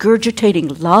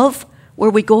regurgitating love where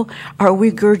we go? Are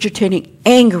we regurgitating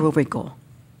anger where we go?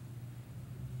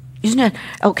 Isn't it?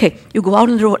 Okay, you go out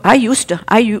on the road. I used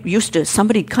to,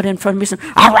 somebody cut in front of me and said,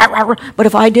 "Arr, arr, arr," but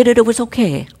if I did it, it was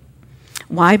okay.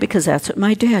 Why? Because that's what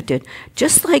my dad did.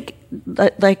 Just like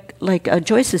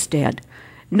Joyce's dad.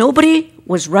 Nobody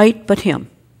was right but him.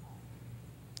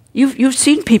 You've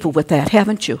seen people with that,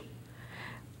 haven't you?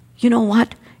 You know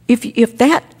what? If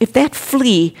that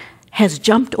flea has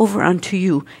jumped over onto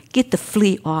you, get the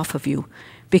flea off of you,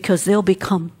 because they'll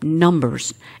become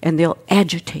numbers and they'll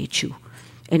agitate you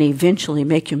and eventually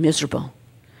make you miserable.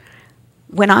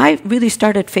 When I really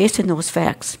started facing those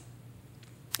facts,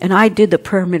 and I did the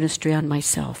prayer ministry on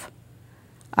myself,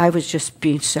 I was just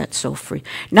being set so free.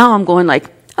 Now I'm going like,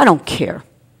 I don't care.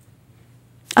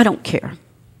 I don't care.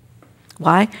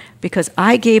 Why? Because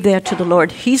I gave that to the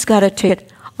Lord. He's got to take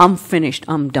it. I'm finished.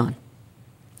 I'm done.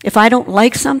 If I don't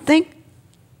like something,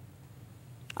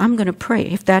 I'm going to pray.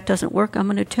 If that doesn't work, I'm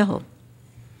going to tell him.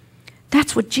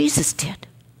 That's what Jesus did.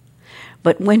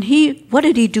 But what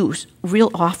did he do real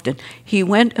often? He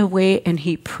went away and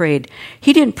he prayed.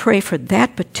 He didn't pray for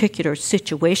that particular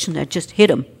situation that just hit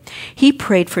him. He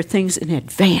prayed for things in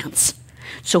advance,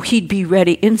 so he'd be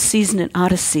ready in season and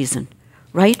out of season,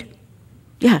 right?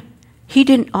 Yeah. He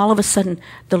didn't, all of a sudden,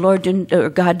 the Lord didn't, or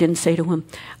God didn't say to him,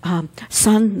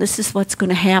 son, this is what's going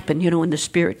to happen, in the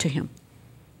Spirit to him.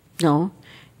 No.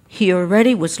 He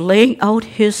already was laying out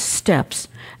his steps,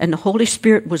 and the Holy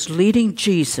Spirit was leading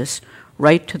Jesus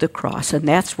right to the cross, and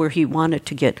that's where he wanted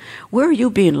to get. Where are you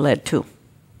being led to?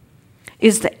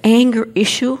 Is the anger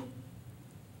issue?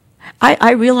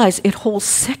 I realize it holds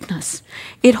sickness.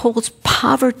 It holds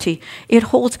poverty. It's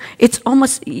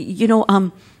almost,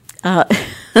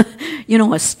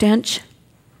 a stench.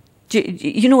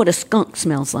 You know what a skunk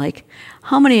smells like?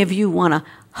 How many of you want to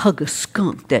hug a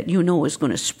skunk that you know is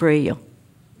going to spray you?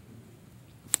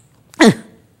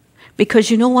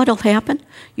 Because you know what will happen?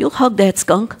 You'll hug that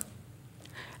skunk.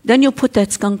 Then you'll put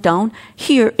that skunk down.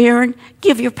 Here, Aaron,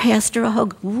 give your pastor a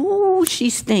hug. Ooh,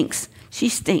 she stinks. She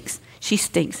stinks. She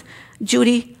stinks.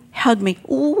 Judy, hug me.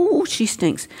 Ooh, she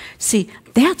stinks. See,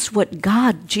 that's what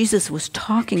Jesus was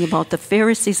talking about, the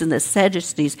Pharisees and the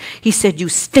Sadducees. He said, you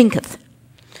stinketh.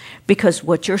 Because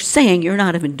what you're saying, you're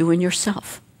not even doing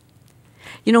yourself.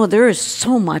 There's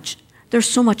so much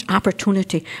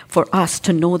opportunity for us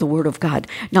to know the Word of God.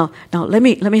 Now let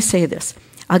me say this.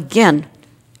 Again,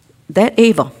 that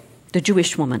Ava, the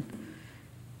Jewish woman,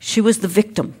 she was the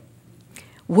victim.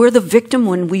 We're the victim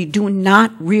when we do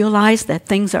not realize that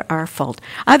things are our fault.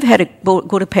 I've had to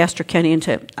go to Pastor Kenny and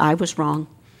say, I was wrong.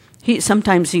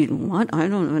 Sometimes what? I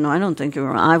don't think you were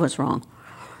wrong. I was wrong.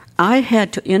 I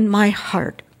had to, in my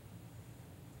heart,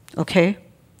 okay?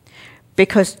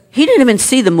 Because he didn't even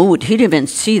see the mood. He didn't even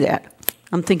see that.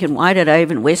 I'm thinking, why did I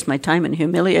even waste my time and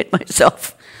humiliate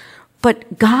myself?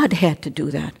 But God had to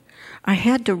do that. I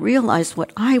had to realize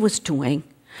what I was doing.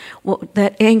 Well,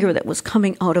 that anger that was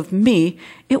coming out of me,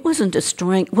 it wasn't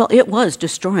destroying. Well, it was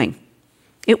destroying.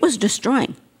 It was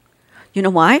destroying. You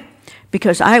know why?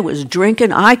 Because I was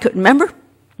drinking. I could remember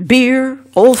beer,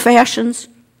 old fashions,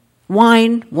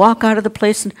 wine, walk out of the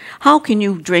place. And how can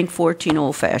you drink 14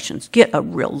 old fashions? Get a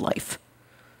real life.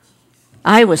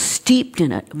 I was steeped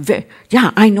in it.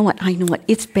 Yeah, I know it.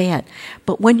 It's bad.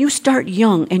 But when you start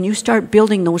young and you start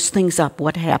building those things up,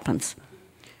 what happens?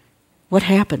 What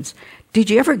happens? Did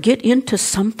you ever get into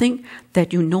something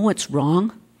that you know it's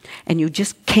wrong and you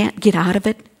just can't get out of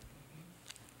it?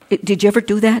 Did you ever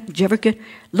do that? Did you ever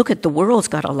look at the world's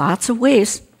got lots of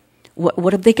ways.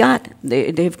 What have they got?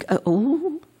 There's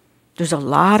a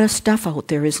lot of stuff out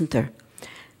there, isn't there?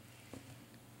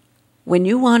 When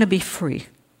you want to be free,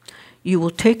 you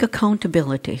will take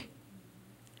accountability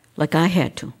like I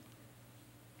had to.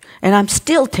 And I'm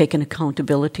still taking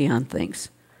accountability on things.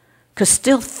 Because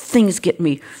still things get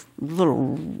me a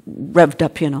little revved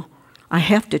up, I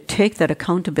have to take that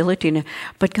accountability.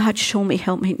 But God, show me,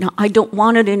 help me. Now, I don't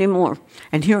want it anymore.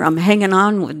 And here I'm hanging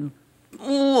on with,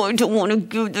 I don't want to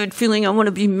give that feeling. I want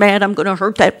to be mad. I'm going to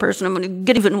hurt that person. I'm going to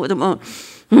get even with them.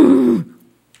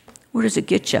 Where does it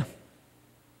get you?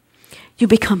 You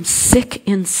become sick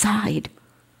inside.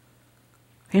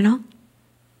 Now,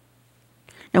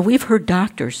 we've heard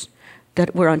doctors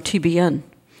that were on TBN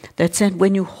that said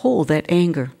when you hold that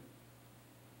anger,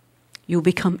 you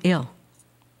become ill.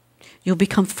 You'll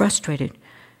become frustrated.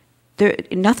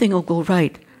 Nothing will go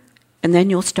right. And then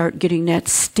you'll start getting that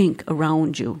stink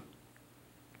around you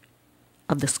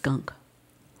of the skunk.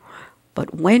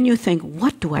 But when you think,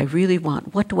 what do I really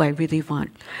want? What do I really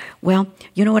want? Well,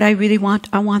 you know what I really want?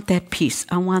 I want that peace.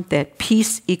 I want that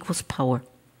peace equals power.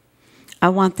 I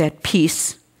want that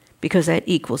peace because that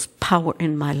equals power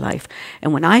in my life.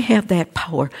 And when I have that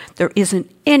power, there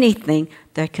isn't anything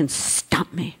that can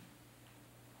stop me.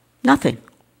 Nothing.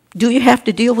 Do you have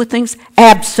to deal with things?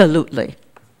 Absolutely.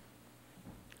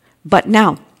 But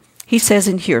now, he says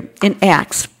in here, in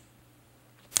Acts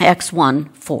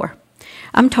 1:4,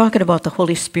 I'm talking about the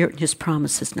Holy Spirit and his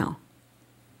promises now.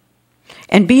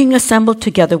 And being assembled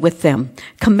together with them,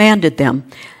 commanded them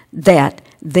that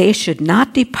they should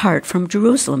not depart from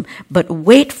Jerusalem, but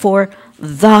wait for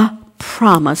the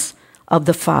promise of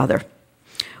the Father,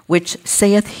 which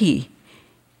saith he,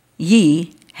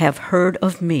 ye have heard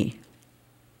of me.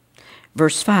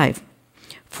 Verse 5,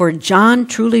 for John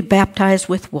truly baptized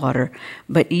with water,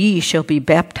 but ye shall be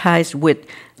baptized with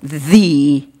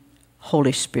the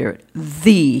Holy Spirit.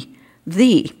 The.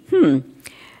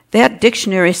 That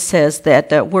dictionary says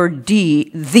that word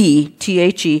the,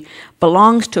 T-H-E,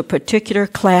 belongs to a particular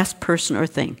class, person, or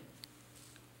thing.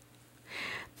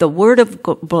 The Word of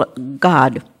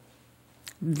God,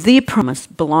 the promise,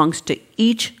 belongs to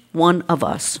each one of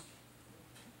us.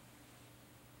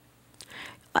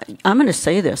 I'm going to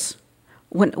say this.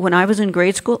 When I was in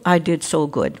grade school, I did so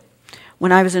good.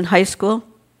 When I was in high school,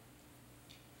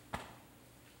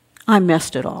 I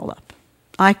messed it all up.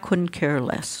 I couldn't care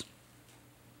less.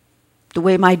 The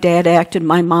way my dad acted,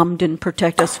 my mom didn't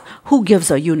protect us. Who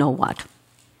gives a you-know-what?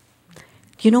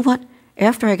 You know what?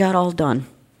 After I got all done,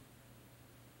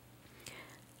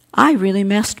 I really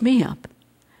messed me up.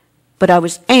 But I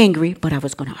was angry, but I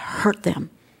was going to hurt them.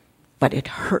 But it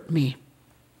hurt me.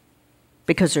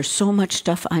 Because there's so much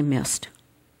stuff I missed.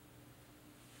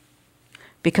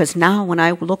 Because now when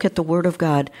I look at the Word of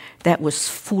God, that was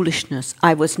foolishness.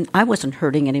 I wasn't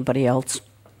hurting anybody else.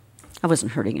 I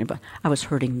wasn't hurting anybody. I was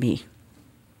hurting me.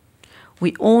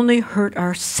 We only hurt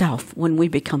ourselves when we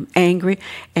become angry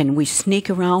and we sneak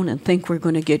around and think we're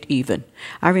going to get even.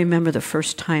 I remember the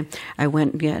first time I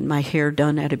went and got my hair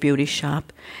done at a beauty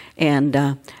shop, and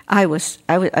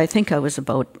I think I was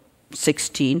about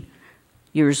 16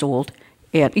 years old.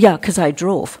 And yeah, because I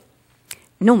drove.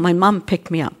 No, my mom picked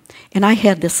me up, and I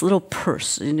had this little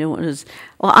purse. You know,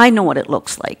 I know what it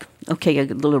looks like. Okay, a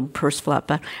little purse flop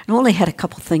out. And only had a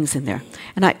couple things in there.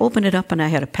 And I opened it up, and I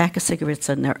had a pack of cigarettes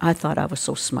in there. I thought I was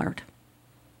so smart.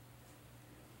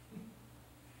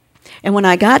 And when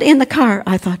I got in the car,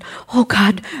 I thought, oh,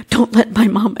 God, don't let my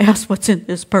mom ask what's in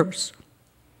this purse.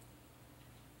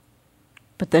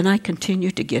 But then I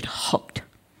continued to get hooked.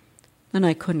 Then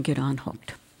I couldn't get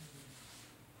unhooked.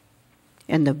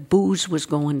 And the booze was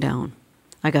going down.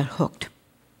 I got hooked.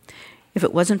 If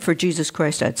it wasn't for Jesus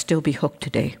Christ, I'd still be hooked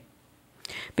today.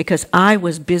 Because I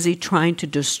was busy trying to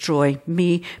destroy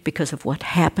me because of what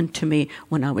happened to me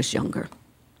when I was younger.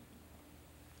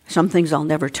 Some things I'll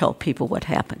never tell people what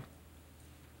happened.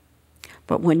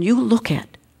 But when you look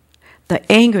at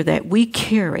the anger that we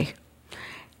carry,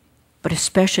 but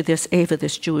especially this Ava,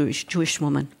 this Jewish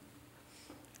woman,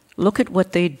 look at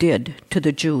what they did to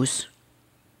the Jews.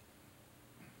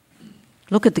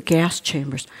 Look at the gas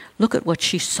chambers. Look at what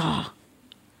she saw.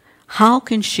 How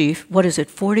can she,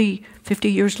 40,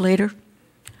 50 years later,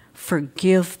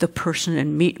 forgive the person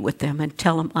and meet with them and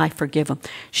tell them, I forgive them?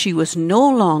 She was no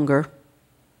longer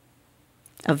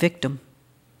a victim.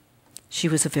 She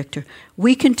was a victor.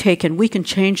 We can take and we can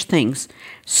change things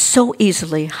so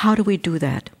easily. How do we do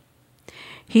that?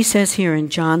 He says here in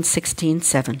John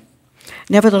 16:7,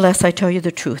 nevertheless, I tell you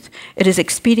the truth. It is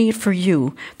expedient for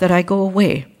you that I go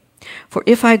away. For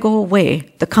if I go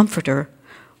away, the Comforter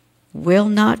will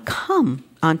not come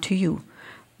unto you.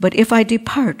 But if I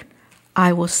depart,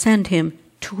 I will send him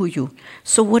to you.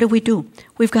 So what do?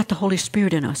 We've got the Holy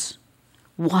Spirit in us.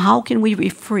 Well, how can we be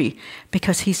free?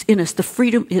 Because he's in us. The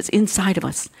freedom is inside of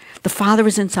us. The Father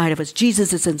is inside of us.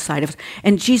 Jesus is inside of us.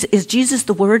 And is Jesus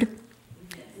the Word?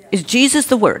 Is Jesus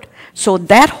the Word? So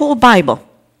that whole Bible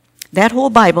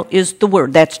is the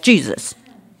Word. That's Jesus.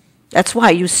 That's why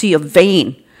you see a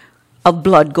vein of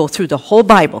blood go through the whole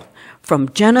Bible, from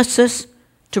Genesis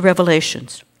to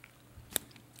Revelations.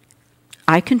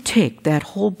 I can take that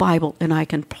whole Bible and I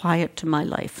can apply it to my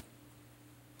life.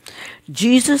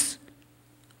 Jesus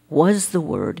was the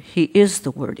Word. He is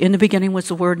the Word. In the beginning was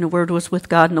the Word, and the Word was with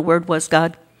God, and the Word was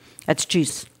God. That's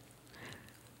Jesus.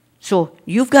 So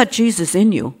you've got Jesus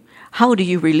in you. How do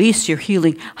you release your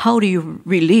healing? How do you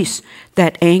release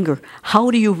that anger?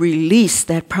 How do you release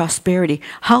that prosperity?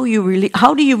 How do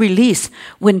you release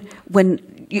when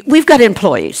we've got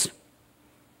employees?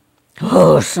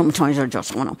 Oh, sometimes I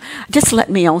just want to, just let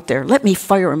me out there. Let me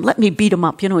fire him. Let me beat him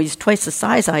up. You know, he's twice the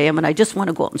size I am, and I just want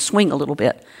to go out and swing a little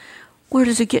bit. Where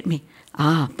does it get me?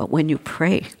 But when you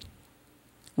pray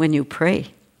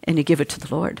and you give it to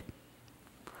the Lord,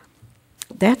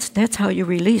 that's how you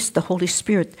release the Holy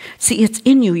Spirit. See, it's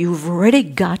in you. You've already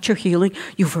got your healing.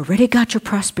 You've already got your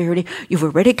prosperity. You've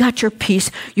already got your peace.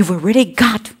 You've already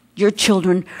got your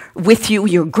children with you,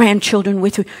 your grandchildren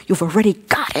with you. You've already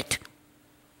got it.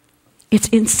 It's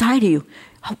inside of you.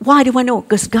 Why do I know?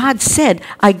 Because God said,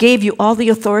 I gave you all the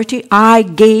authority. I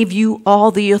gave you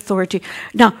all the authority.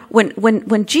 Now,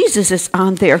 when Jesus is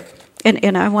on there,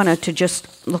 and I wanted to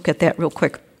just look at that real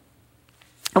quick.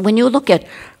 When you look at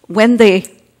when they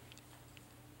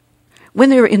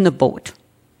were in the boat,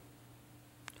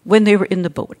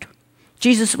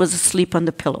 Jesus was asleep on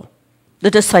the pillow.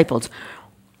 The disciples.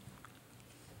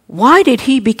 Why did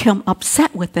he become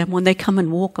upset with them when they come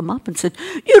and woke him up and said,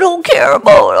 you don't care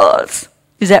about us?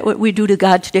 Is that what we do to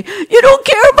God today? You don't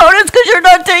care about us because you're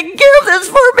not taking care of this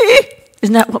for me.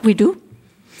 Isn't that what we do?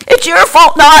 It's your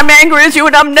fault now I'm angry with you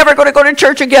and I'm never going to go to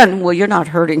church again. Well, you're not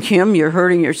hurting him. You're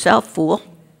hurting yourself, fool.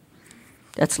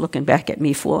 That's looking back at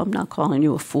me, fool. I'm not calling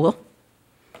you a fool.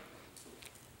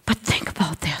 But think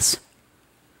about this.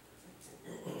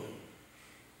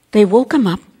 They woke him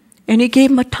up and he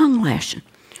gave him a tongue lashing.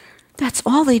 That's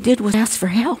all they did was ask for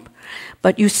help.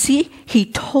 But you see, he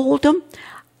told them,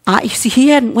 he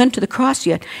hadn't went to the cross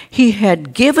yet. He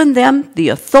had given them the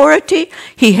authority.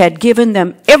 He had given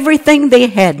them everything they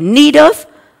had need of.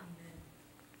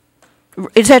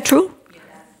 Is that true?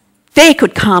 They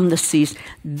could calm the seas.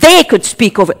 They could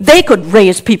speak over. They could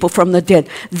raise people from the dead.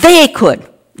 They could.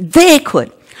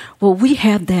 Well, we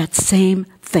have that same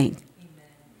thing.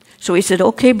 So he said,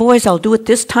 okay, boys, I'll do it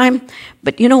this time.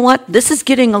 But you know what? This is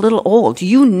getting a little old.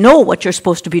 You know what you're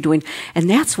supposed to be doing. And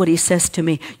that's what he says to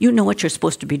me. You know what you're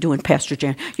supposed to be doing, Pastor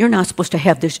Jan. You're not supposed to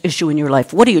have this issue in your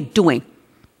life. What are you doing?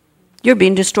 You're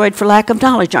being destroyed for lack of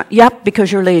knowledge. Yep,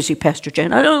 because you're lazy, Pastor Jan.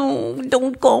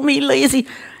 Don't call me lazy.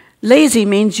 Lazy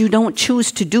means you don't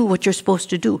choose to do what you're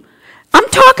supposed to do. I'm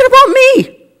talking about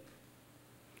me.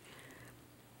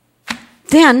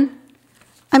 Then,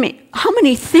 how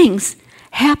many things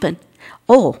happen?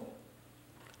 Oh,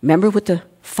 remember with the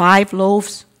 5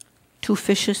 loaves, 2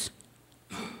 fishes?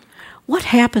 What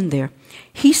happened there?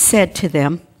 He said to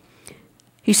them,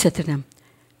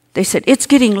 they said, it's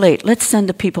getting late. Let's send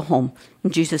the people home.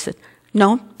 And Jesus said,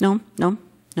 no.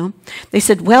 They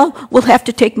said, well, we'll have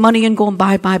to take money and go and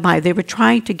buy. They were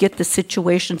trying to get the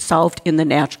situation solved in the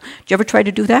natural. Did you ever try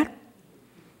to do that?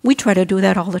 We try to do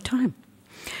that all the time.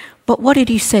 But what did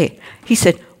he say? He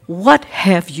said, what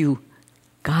have you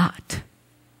got?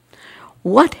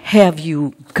 What have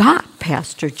you got,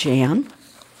 Pastor Jan?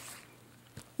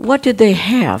 What did they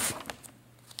have?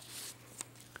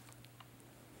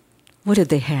 What did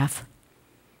they have?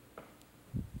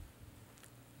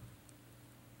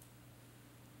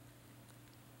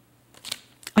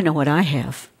 I know what I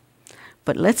have,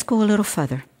 but let's go a little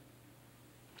further.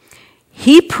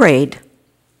 He prayed,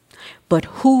 but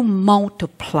who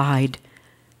multiplied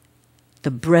the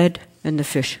bread and the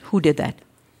fish? Who did that?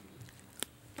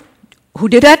 Who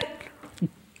did that?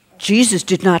 Jesus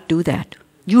did not do that.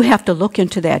 You have to look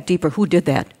into that deeper. Who did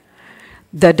that?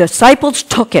 The disciples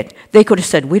took it. They could have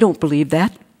said, we don't believe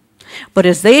that. But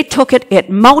as they took it, it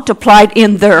multiplied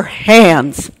in their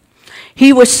hands.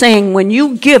 He was saying, when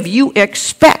you give, you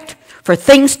expect for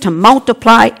things to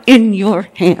multiply in your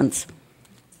hands.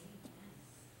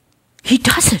 He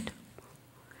does it.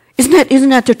 Isn't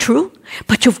that the truth?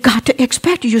 But you've got to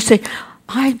expect it. You say,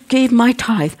 I gave my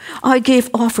tithe. I gave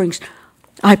offerings.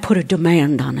 I put a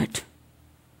demand on it.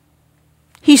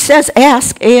 He says,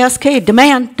 ask, A-S-K,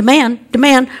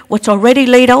 demand what's already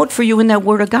laid out for you in that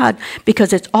Word of God,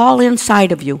 because it's all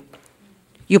inside of you.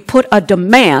 You put a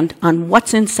demand on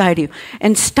what's inside of you.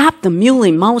 And stop the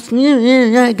muley mouse.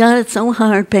 I got it so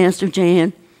hard, Pastor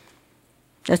Jan.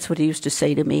 That's what he used to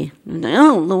say to me.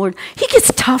 Oh, Lord. He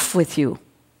gets tough with you.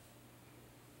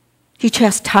 He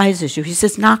chastises you. He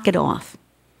says, knock it off.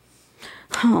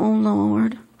 Oh,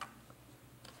 Lord.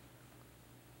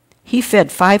 He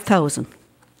fed 5,000.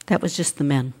 That was just the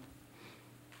men.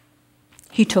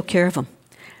 He took care of them.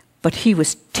 But he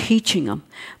was teaching them.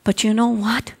 But you know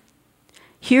what?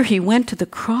 Here he went to the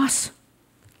cross.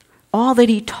 All that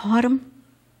he taught them.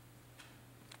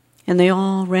 And they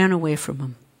all ran away from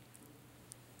him.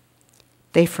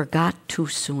 They forgot too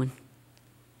soon.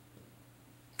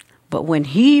 But when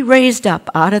he raised up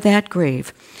out of that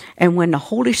grave, and when the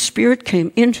Holy Spirit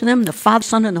came into them, the Father,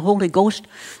 Son, and the Holy Ghost,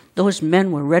 those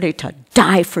men were ready to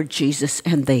die for Jesus,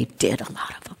 and they did, a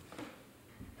lot of them.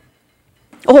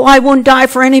 Oh, I won't die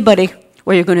for anybody.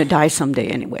 Well, you're going to die someday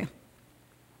anyway.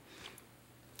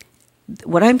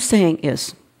 What I'm saying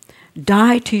is,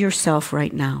 die to yourself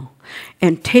right now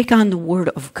and take on the Word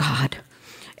of God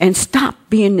and stop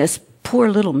being this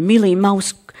poor little mealy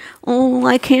mouse. Oh,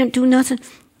 I can't do nothing.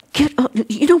 Get up.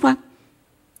 You know what?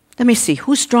 Let me see.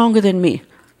 Who's stronger than me?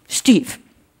 Steve.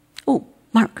 Oh,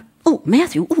 Mark. Oh,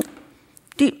 Matthew. Oh,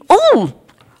 oh,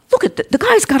 look at the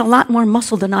guy's got a lot more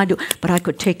muscle than I do. But I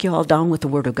could take you all down with the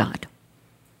Word of God.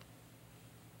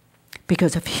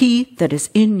 Because if he that is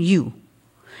in you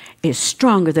is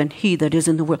stronger than he that is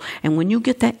in the world. And when you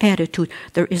get that attitude,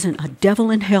 there isn't a devil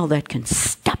in hell that can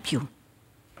stop you.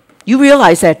 You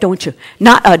realize that, don't you?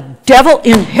 Not a devil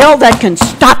in hell that can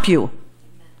stop you.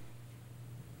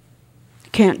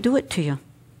 Can't do it to you.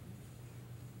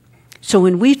 So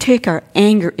when we take our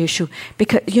anger issue,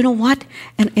 because you know what?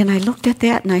 And I looked at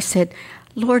that and I said,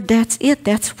 Lord, that's it.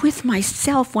 That's with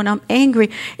myself. When I'm angry,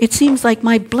 it seems like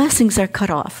my blessings are cut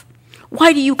off.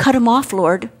 Why do you cut them off,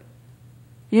 Lord?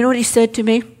 You know what he said to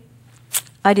me?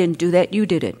 I didn't do that. You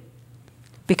did it.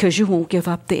 Because you won't give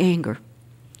up the anger.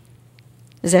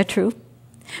 Is that true?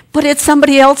 But it's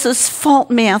somebody else's fault,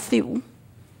 Matthew.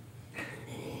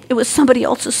 It was somebody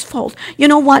else's fault. You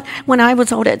know what? When I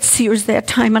was out at Sears that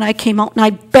time and I came out and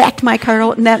I backed my car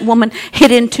out and that woman hit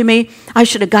into me, I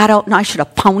should have got out and I should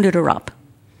have pounded her up.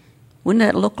 Wouldn't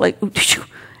that look like,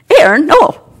 Aaron,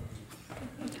 no.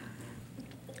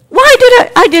 Why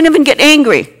did I didn't even get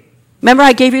angry. Remember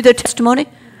I gave you the testimony?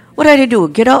 What did I do?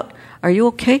 Get out? Are you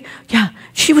okay? Yeah.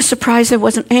 She was surprised I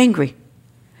wasn't angry.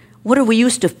 What are we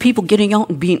used to people getting out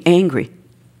and being angry?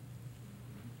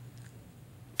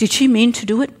 Did she mean to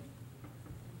do it?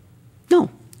 No,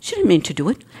 she didn't mean to do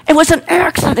it. It was an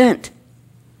accident.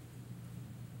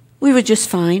 We were just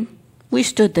fine. We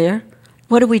stood there.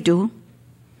 What do we do?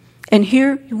 And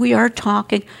here we are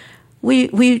talking.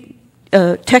 We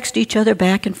text each other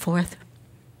back and forth.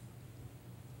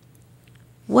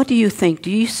 What do you think?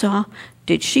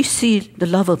 Did she see the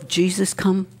love of Jesus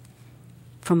come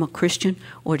from a Christian,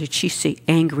 or did she see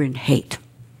anger and hate?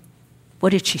 What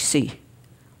did she see?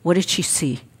 What did she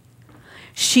see?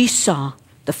 She saw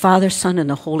the Father, Son, and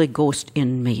the Holy Ghost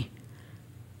in me.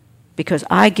 Because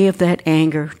I gave that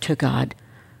anger to God.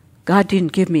 God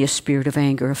didn't give me a spirit of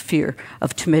anger, of fear,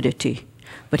 of timidity.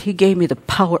 But he gave me the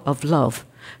power of love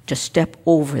to step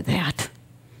over that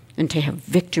and to have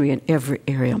victory in every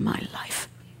area of my life.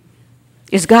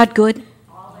 Is God good?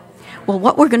 Well,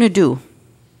 what we're going to do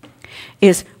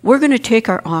is we're going to take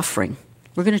our offering.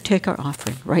 We're going to take our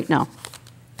offering right now.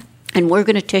 And we're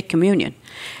going to take communion.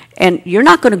 And you're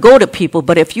not going to go to people,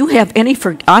 but if you have any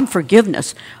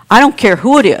unforgiveness, I don't care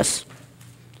who it is,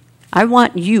 I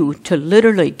want you to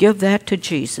literally give that to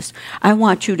Jesus. I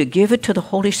want you to give it to the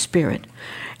Holy Spirit.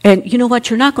 And you know what?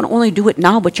 You're not going to only do it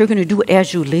now, but you're going to do it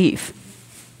as you leave.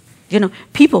 You know,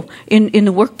 people in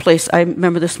the workplace, I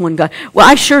remember this one guy, well,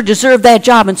 I sure deserve that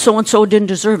job, and so didn't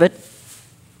deserve it,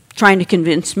 trying to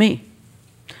convince me.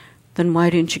 Then why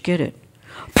didn't you get it?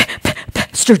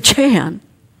 Pastor Jan,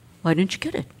 why didn't you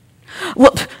get it?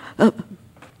 Well,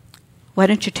 why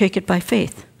didn't you take it by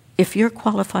faith? If you're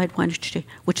qualified, why didn't you take it?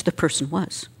 Which the person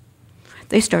was.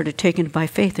 They started taking it by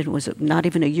faith, and it was not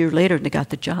even a year later, and they got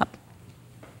the job.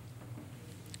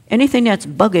 Anything that's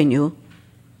bugging you,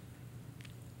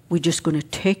 we're just going to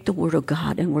take the Word of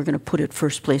God and we're going to put it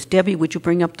first place. Debbie, would you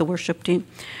bring up the worship team?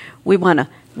 We want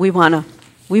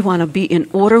to be in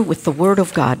order with the Word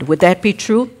of God. Would that be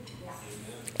true?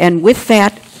 And with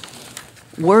that,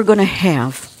 we're going to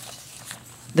have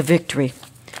the victory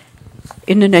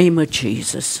in the name of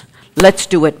Jesus. Let's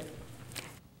do it.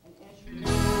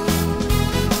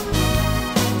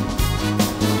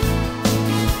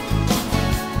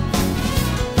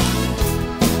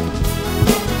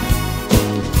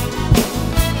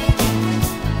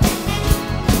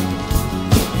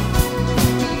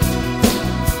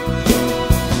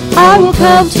 I will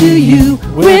come to you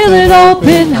with an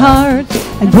open heart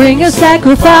and bring a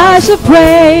sacrifice of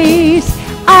praise.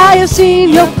 I have seen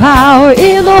your power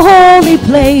in the holy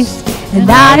place, and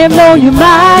I have known your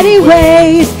mighty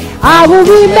ways. I will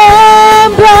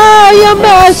remember your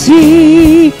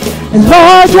mercy, and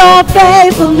Lord, your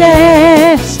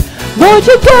faithfulness. Lord,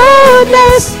 your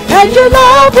goodness and your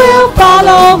love will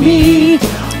follow me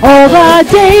all the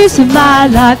days of my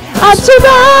life. I'm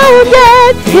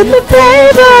surrounded in the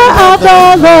favor of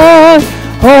the Lord,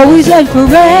 always and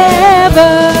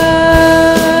forever.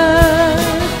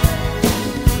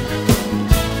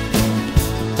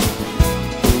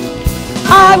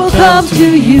 come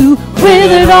to you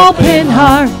with an open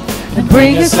heart and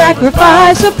bring a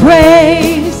sacrifice of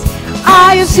praise.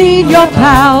 I have seen your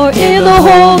power in the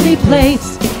holy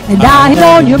place, and I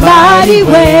know your mighty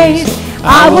ways.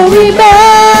 I will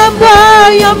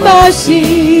remember your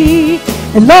mercy,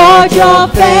 and Lord, your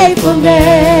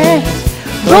faithfulness.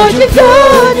 Lord, your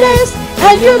goodness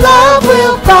and your love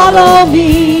will follow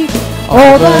me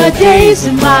all the days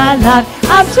of my life.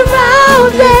 I'm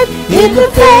surrounded in the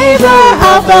favor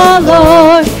of the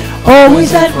Lord,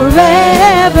 always and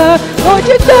forever. Lord,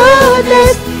 your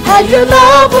goodness and your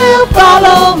love will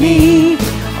follow me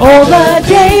all the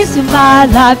days of my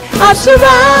life. I'm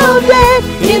surrounded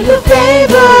in the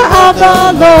favor of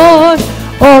the Lord,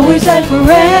 always and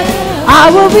forever.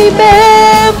 I will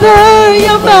remember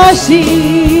your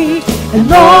mercy, and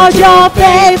Lord, your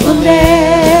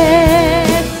faithfulness.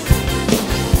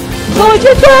 Lord,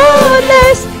 your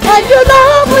goodness and your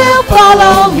love will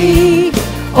follow me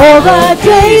all the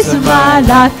days of my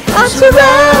life. I'm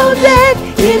surrounded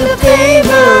in the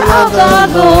favor of the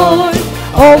Lord,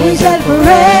 always and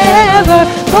forever.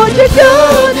 Lord, your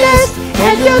goodness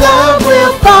and your love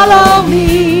will follow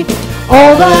me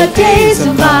all the days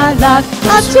of my life.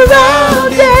 I'm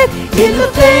surrounded in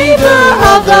the favor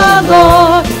of the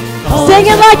Lord. Sing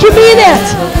it like you mean it.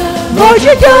 Lord,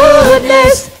 your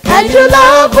goodness and your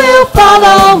love will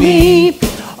follow me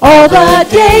all the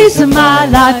days of my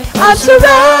life. I'm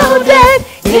surrounded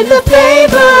in the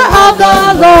favor of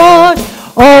the Lord,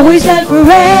 always and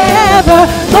forever.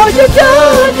 Lord, your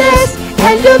goodness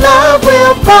and your love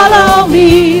will follow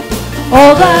me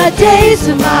all the days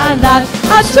of my life.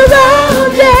 I'm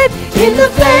surrounded in the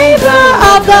favor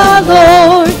of the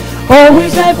Lord,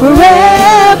 always and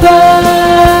forever.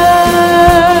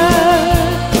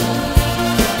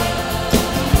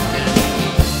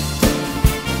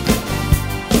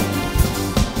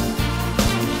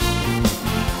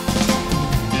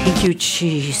 Thank you,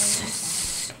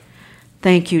 Jesus.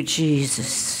 Thank you,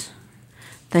 Jesus.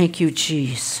 Thank you,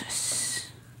 Jesus.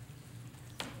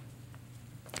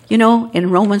 You know,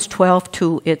 in Romans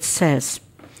 12:2, it says,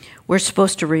 we're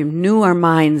supposed to renew our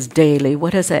minds daily.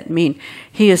 What does that mean?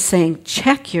 He is saying,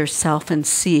 check yourself and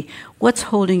see what's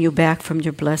holding you back from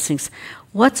your blessings.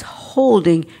 What's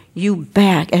holding you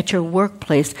back at your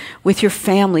workplace, with your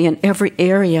family, in every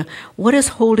area? What is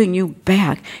holding you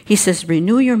back? He says,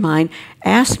 renew your mind.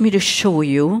 Ask me to show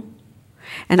you,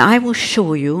 and I will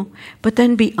show you. But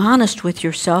then be honest with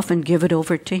yourself and give it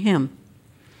over to him.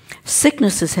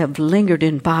 Sicknesses have lingered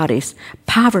in bodies.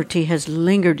 Poverty has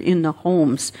lingered in the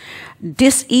homes.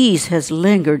 Dis-ease has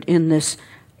lingered in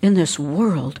this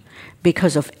world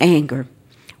because of anger.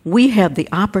 We have the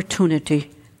opportunity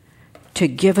to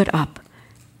give it up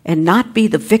and not be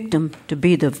the victim, to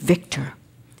be the victor.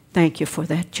 Thank you for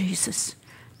that, Jesus.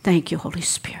 Thank you, Holy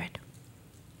Spirit.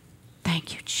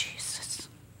 Thank you, Jesus.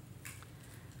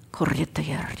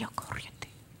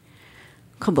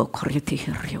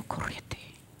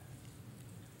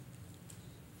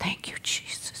 Thank you,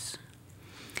 Jesus.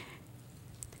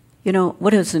 You know,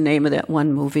 what is the name of that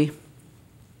one movie?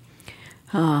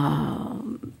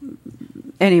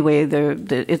 Anyway,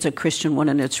 it's a Christian one,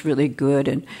 and it's really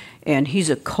good. And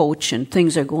he's a coach, and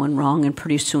things are going wrong, and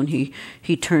pretty soon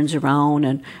he turns around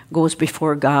and goes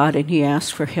before God, and he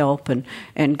asks for help, and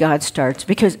God starts,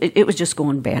 because it was just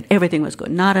going bad. Everything was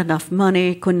good. Not enough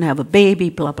money, couldn't have a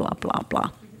baby, blah, blah, blah, blah.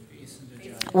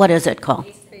 What is it called?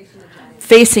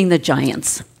 Facing the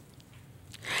Giants.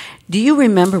 Do you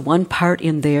remember one part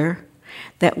in there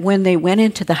that when they went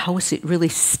into the house, it really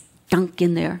stunk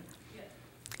in there?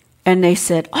 And they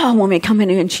said, oh, when we come in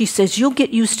here, and she says, you'll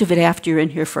get used to it after you're in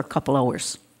here for a couple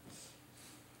hours.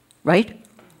 Right?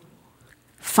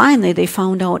 Finally, they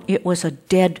found out it was a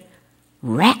dead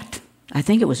rat. I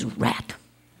think it was rat.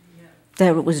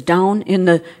 That it was down in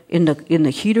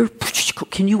the heater.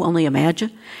 Can you only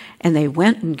imagine? And they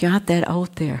went and got that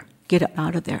out there. Get it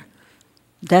out of there.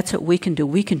 That's what we can do.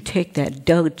 We can take that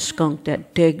dead skunk,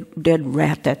 that dead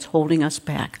rat that's holding us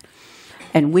back,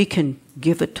 and we can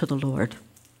give it to the Lord.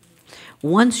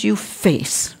 Once you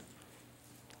face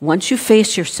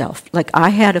yourself, like I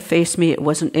had to face me, it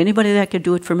wasn't anybody that could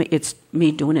do it for me, it's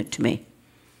me doing it to me.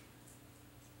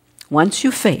 Once you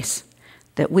face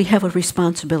that we have a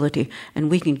responsibility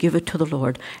and we can give it to the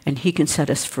Lord and he can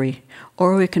set us free,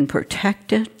 or we can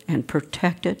protect it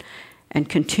and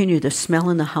continue, the smell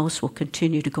in the house will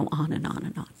continue to go on and on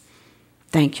and on.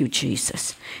 Thank you,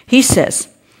 Jesus. He says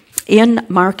in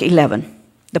Mark 11,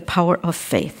 the power of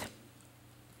faith.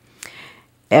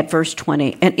 At verse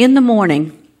 20, and in the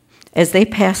morning, as they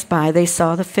passed by, they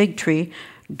saw the fig tree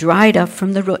dried up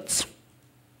from the roots.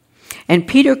 And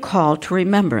Peter called to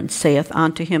remembrance, saith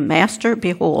unto him, Master,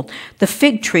 behold, the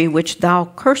fig tree which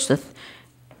thou cursest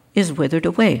is withered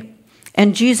away.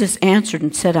 And Jesus answered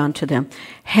and said unto them,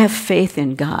 Have faith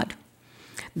in God.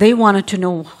 They wanted to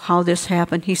know how this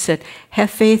happened. He said,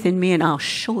 Have faith in me and I'll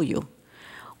show you.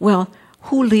 Well,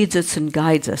 who leads us and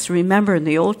guides us? Remember, in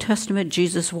the Old Testament,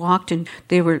 Jesus walked and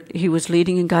he was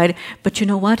leading and guiding. But you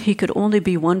know what? He could only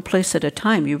be one place at a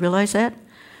time. You realize that?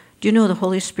 Do you know the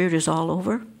Holy Spirit is all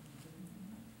over?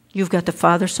 You've got the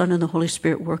Father, Son, and the Holy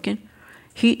Spirit working.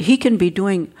 He can be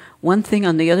doing one thing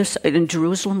on the other side in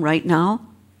Jerusalem right now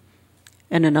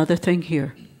and another thing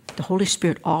here. The Holy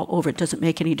Spirit all over. It doesn't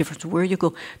make any difference where you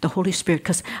go. The Holy Spirit,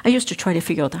 because I used to try to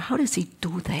figure out, how does he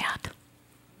do that?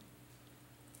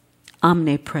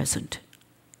 Omnipresent.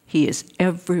 He is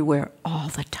everywhere all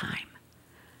the time.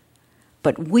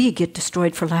 But we get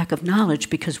destroyed for lack of knowledge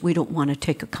because we don't want to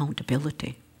take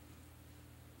accountability.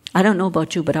 I don't know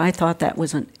about you, but I thought that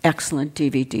was an excellent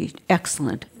DVD.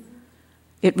 Excellent.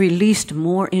 It released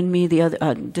more in me.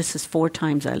 This is 4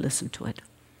 times I listened to it.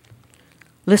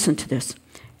 Listen to this.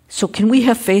 So can we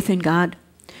have faith in God?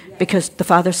 Because the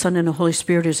Father, Son, and the Holy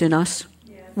Spirit is in us?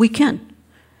 We can.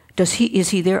 Is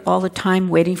he there all the time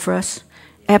waiting for us?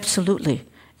 Absolutely.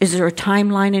 Is there a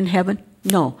timeline in heaven?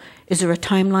 No. Is there a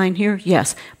timeline here?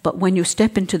 Yes. But when you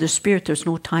step into the Spirit, there's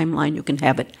no timeline. You can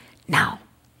have it now.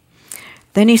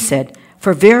 Then he said,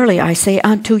 For verily I say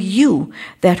unto you,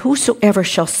 that whosoever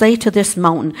shall say to this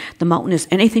mountain, the mountain is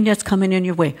anything that's coming in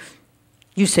your way,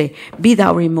 you say, Be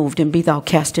thou removed, and be thou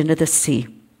cast into the sea,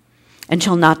 and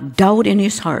shall not doubt in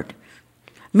his heart.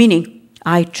 Meaning,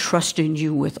 I trust in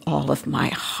you with all of my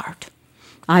heart.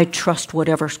 I trust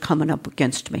whatever's coming up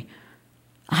against me.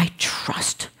 I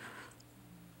trust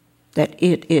that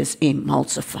it is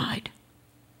emulsified.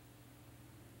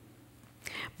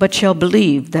 But shall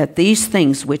believe that these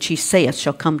things which he saith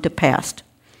shall come to pass.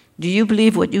 Do you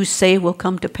believe what you say will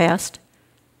come to pass?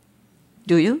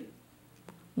 Do you?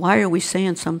 Why are we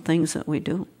saying some things that we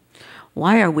do?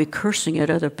 Why are we cursing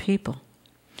at other people?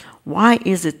 Why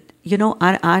is it,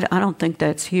 I don't think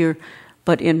that's here,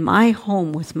 but in my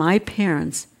home with my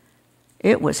parents,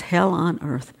 it was hell on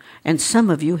earth. And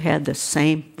some of you had the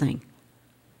same thing.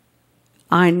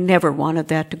 I never wanted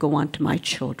that to go on to my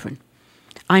children.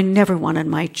 I never wanted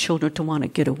my children to want to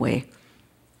get away.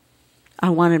 I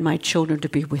wanted my children to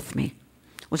be with me.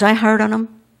 Was I hard on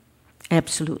them?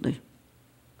 Absolutely.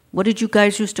 What did you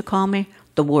guys used to call me?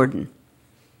 The warden.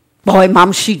 Boy,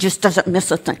 Mom, she just doesn't miss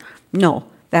a thing. No,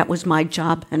 that was my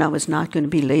job, and I was not going to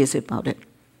be lazy about it.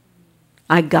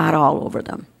 I got all over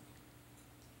them.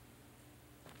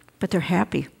 But they're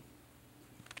happy.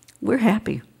 We're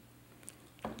happy.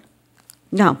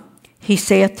 Now, he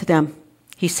saith to them,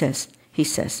 he saith,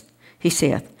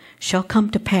 shall come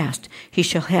to pass, he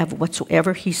shall have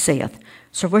whatsoever he saith.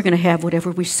 So we're going to have whatever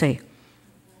we say.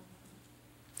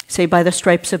 Say, by the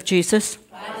stripes of Jesus,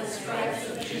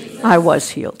 I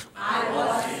was healed.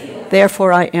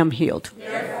 Therefore I am healed.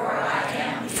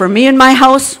 For me and my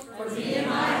house,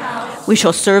 we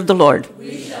shall serve the Lord.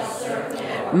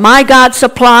 My God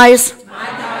supplies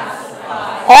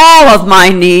all of my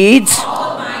needs.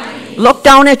 Look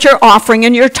down at your offering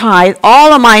and your tithe.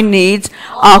 All of my needs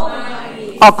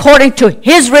according to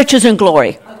his riches and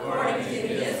glory.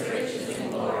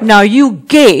 Now you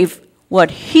gave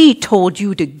what he told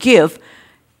you to give,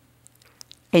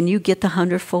 and you get the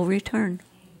 100-fold return.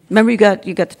 Remember, you got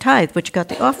the tithe, but you got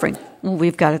the offering. Well,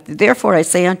 we've got it. Therefore I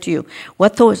say unto you,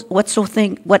 what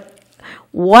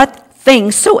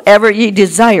things soever ye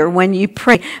desire when ye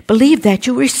pray, believe that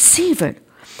you receive it,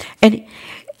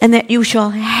 and that you shall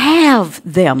have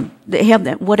them,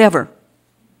 whatever.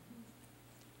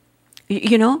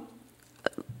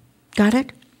 Got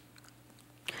it?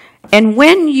 And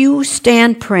when you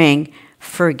stand praying,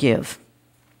 forgive,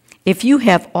 if you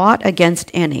have aught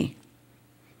against any,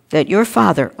 that your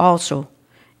Father also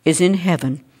is in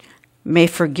heaven may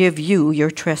forgive you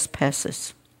your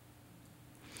trespasses.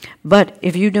 But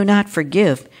if you do not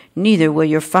forgive, neither will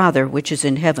your Father which is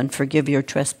in heaven forgive your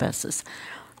trespasses.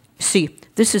 See,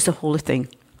 this is the whole thing.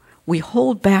 We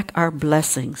hold back our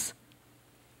blessings,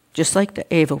 just like the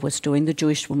Ava was doing, the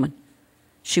Jewish woman.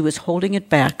 She was holding it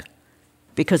back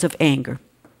because of anger.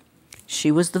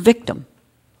 She was the victim.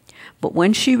 But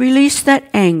when she released that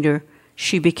anger,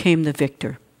 she became the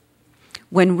victor.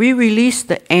 When we release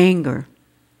the anger,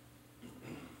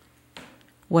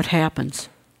 what happens?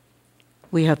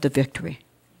 We have the victory.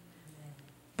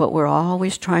 But we're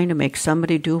always trying to make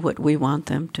somebody do what we want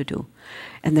them to do.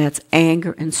 And that's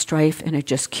anger and strife, and it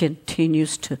just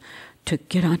continues to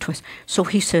get onto us. So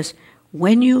he says,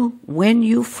 when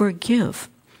you forgive.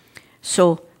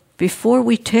 So before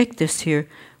we take this here,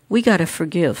 we got to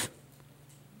forgive.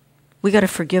 We got to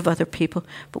forgive other people,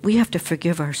 but we have to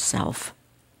forgive ourselves.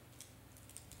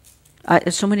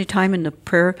 So many times in the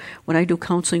prayer, when I do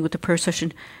counseling with the prayer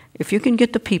session, if you can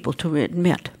get the people to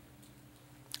admit,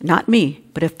 not me,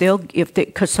 but if they,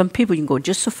 because some people you can go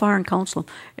just so far and counsel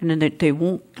them, and then they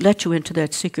won't let you into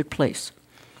that secret place.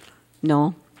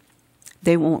 No,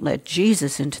 they won't let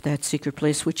Jesus into that secret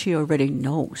place, which he already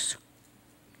knows.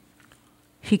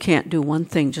 He can't do one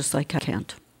thing just like I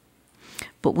can't.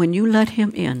 But when you let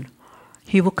him in,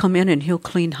 he will come in and he'll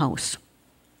clean house.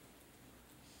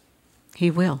 He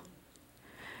will.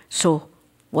 So,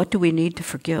 what do we need to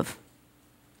forgive?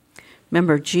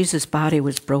 Remember, Jesus' body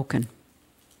was broken.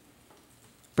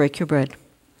 Break your bread.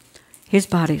 His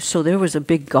body, so there was a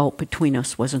big gulf between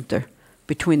us, wasn't there?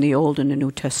 Between the Old and the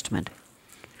New Testament.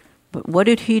 But what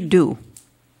did he do?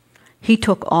 He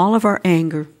took all of our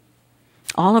anger,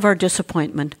 all of our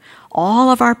disappointment, all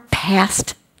of our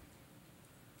past,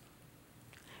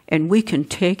 and we can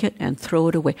take it and throw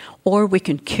it away. Or we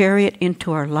can carry it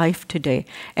into our life today,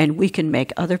 and we can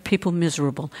make other people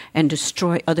miserable and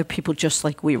destroy other people just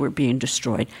like we were being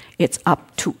destroyed. It's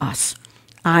up to us.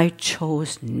 I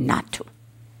chose not to.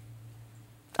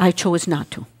 I chose not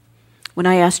to. When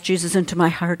I asked Jesus into my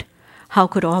heart, how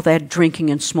could all that drinking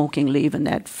and smoking leave and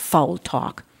that foul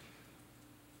talk?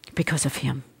 Because of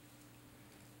him.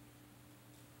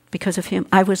 Because of him.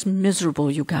 I was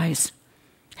miserable, you guys.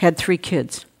 Had 3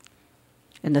 kids.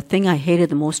 And the thing I hated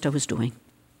the most I was doing.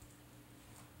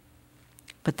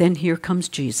 But then here comes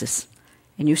Jesus.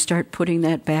 And you start putting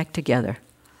that back together.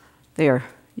 There.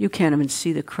 You can't even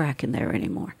see the crack in there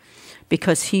anymore.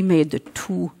 Because he made the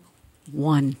 2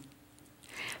 one.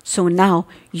 So now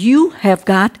you have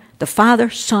got the Father,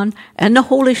 Son, and the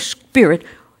Holy Spirit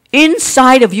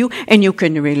inside of you, and you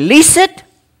can release it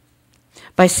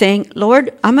by saying,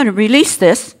 Lord, I'm going to release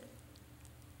this,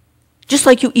 just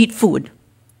like you eat food.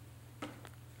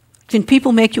 Can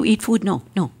people make you eat food? No,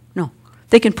 no, no.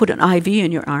 They can put an IV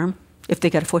in your arm if they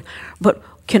got it for you. But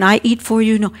can I eat for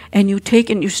you? No. And you take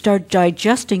and you start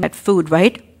digesting that food,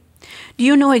 right? Do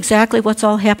you know exactly what's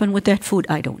all happened with that food?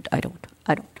 I don't.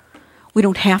 We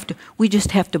don't have to. We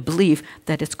just have to believe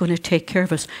that it's going to take care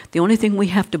of us. The only thing we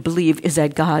have to believe is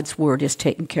that God's word is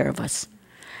taking care of us.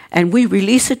 And we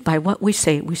release it by what we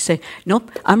say. We say, nope,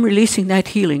 I'm releasing that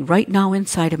healing right now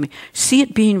inside of me. See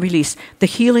it being released. The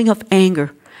healing of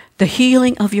anger. The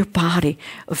healing of your body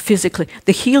physically.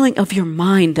 The healing of your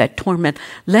mind, that torment.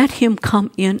 Let him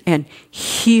come in and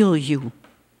heal you.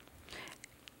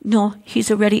 No,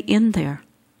 he's already in there.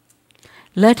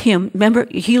 Let him, remember,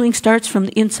 healing starts from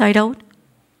the inside out.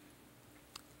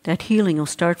 That healing will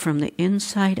start from the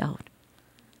inside out.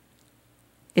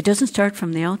 It doesn't start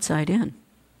from the outside in.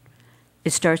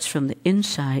 It starts from the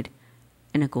inside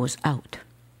and it goes out.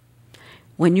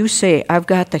 When you say, I've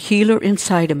got the healer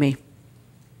inside of me,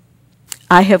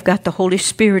 I have got the Holy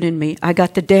Spirit in me, I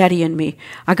got the Daddy in me,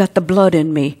 I got the blood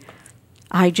in me,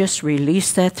 I just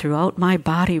release that throughout my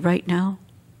body right now.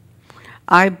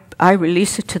 I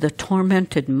release it to the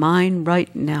tormented mind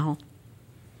right now.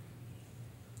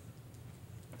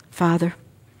 Father,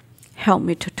 help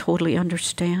me to totally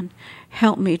understand.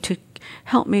 Help me to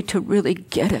really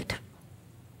get it.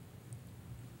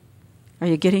 Are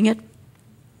you getting it?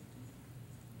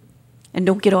 And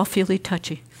don't get all feely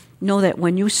touchy. Know that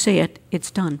when you say it, it's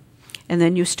done. And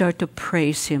then you start to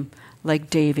praise him like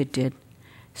David did.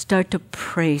 Start to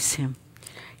praise him.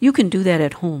 You can do that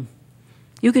at home.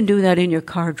 You can do that in your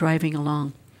car driving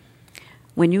along.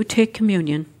 When you take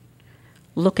communion,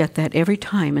 look at that every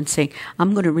time and say,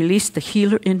 I'm going to release the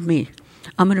healer in me.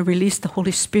 I'm going to release the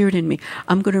Holy Spirit in me.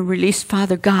 I'm going to release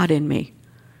Father God in me.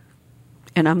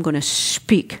 And I'm going to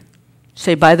speak.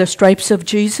 Say, by the stripes of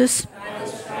Jesus,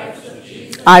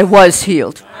 I was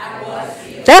healed.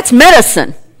 That's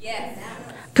medicine. Yes.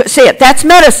 Say it, that's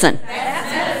medicine.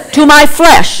 To my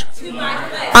flesh.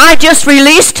 I just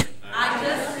released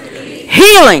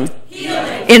healing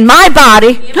in my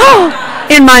body,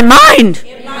 in my mind,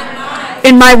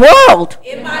 in my world,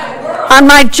 on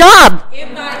my job,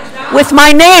 with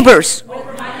my neighbors,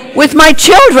 with my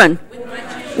children,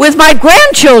 with my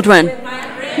grandchildren.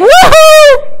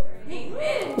 Woohoo!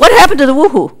 What happened to the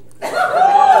woohoo?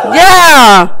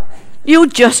 Yeah, you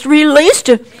just released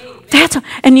it.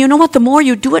 And you know what? The more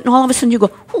you do it, and all of a sudden you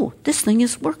go, "Oh, this thing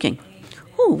is working."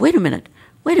 Oh, wait a minute.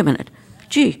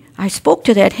 Gee, I spoke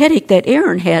to that headache that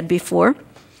Aaron had before.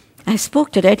 I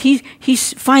spoke to that. He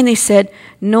finally said,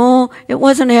 no, it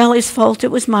wasn't Allie's fault.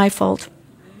 It was my fault.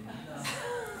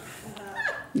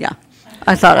 Yeah,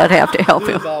 I thought I'd have to help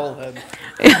him.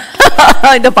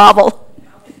 The bobble.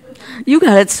 You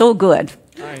got it so good.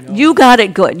 I You got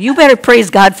it good. You better praise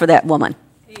God for that woman.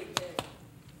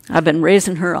 I've been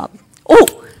raising her up.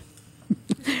 Oh!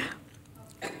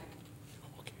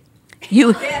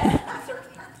 You...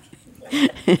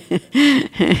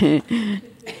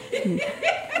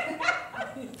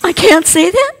 I can't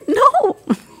say that? No.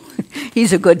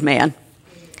 He's a good man.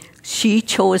 She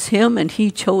chose him and he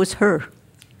chose her.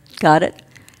 Got it?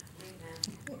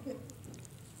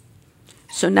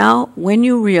 So now when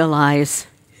you realize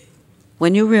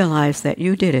that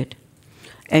you did it,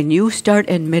 and you start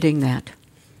admitting that,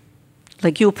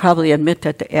 like you'll probably admit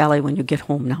that to Allie when you get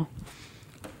home now,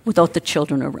 without the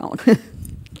children around.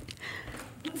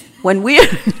 When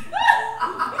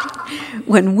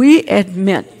we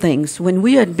admit things, when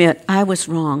we admit I was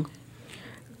wrong,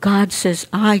 God says,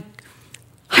 I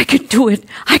can do it.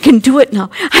 I can do it now.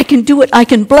 I can do it. I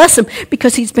can bless him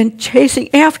because he's been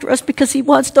chasing after us because he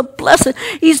wants to bless us.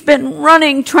 He's been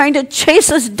running, trying to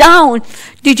chase us down.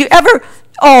 Did you ever...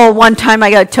 Oh, one time I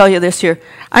got to tell you this here.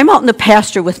 I'm out in the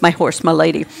pasture with my horse, my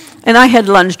lady, and I had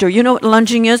lunged her. You know what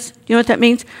lunging is? You know what that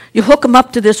means? You hook them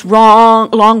up to this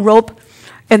long rope,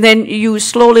 and then you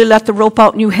slowly let the rope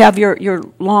out, and you have your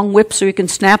long whip so you can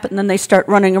snap it, and then they start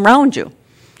running around you.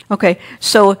 Okay,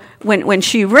 so when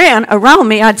she ran around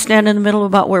me, I'd stand in the middle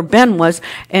about where Ben was,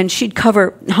 and she'd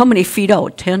cover how many feet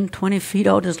out? 10, 20 feet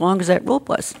out, as long as that rope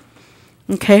was.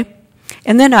 Okay?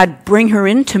 And then I'd bring her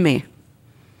into me,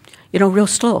 real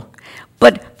slow.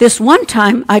 But this one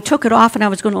time, I took it off, and I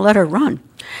was going to let her run.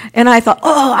 And I thought,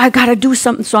 oh, I got to do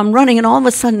something, so I'm running, and all of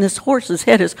a sudden, this horse's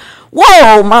head is,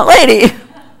 whoa, my lady!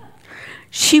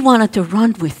 She wanted to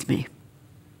run with me.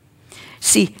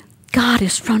 See, God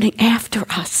is running after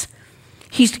us.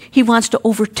 He wants to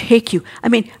overtake you. I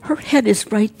mean, her head is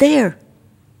right there.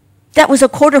 That was a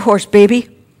quarter horse, baby.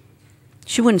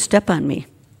 She wouldn't step on me,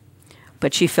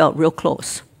 but she felt real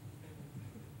close.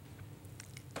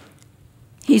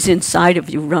 He's inside of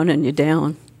you, running you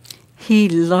down. He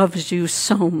loves you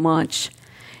so much.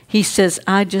 He says,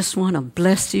 I just want to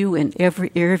bless you in every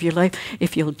area of your life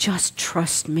if you'll just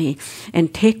trust me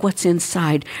and take what's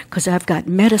inside, because I've got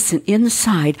medicine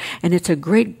inside, and it's a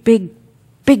great big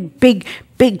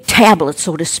tablet,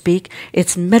 so to speak.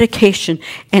 It's medication,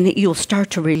 and you'll start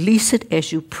to release it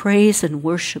as you praise and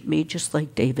worship me, just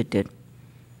like David did.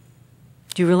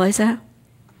 Do you realize that?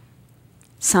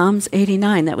 Psalms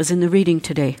 89, that was in the reading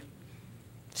today.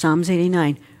 Psalms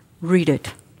 89, read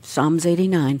it. Psalms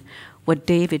 89. What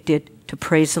David did to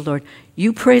praise the Lord.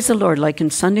 You praise the Lord, like in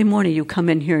Sunday morning you come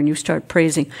in here and you start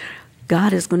praising.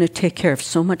 God is going to take care of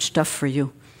so much stuff for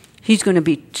you. He's going to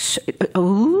be,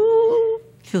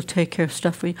 he'll take care of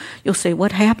stuff for you. You'll say,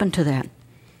 what happened to that?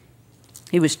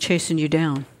 He was chasing you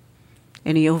down,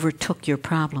 and he overtook your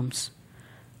problems.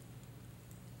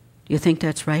 You think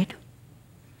that's right?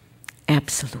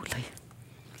 Absolutely.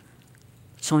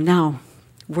 So now,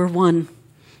 we're one.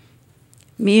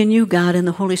 Me and you, God, and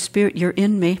the Holy Spirit, you're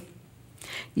in me.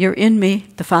 You're in me.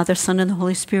 The Father, Son, and the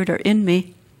Holy Spirit are in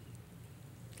me.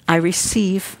 I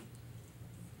receive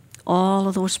all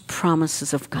of those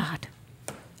promises of God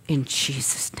in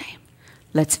Jesus' name.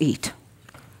 Let's eat.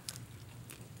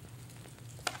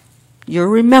 You're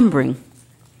remembering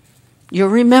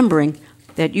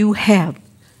that you have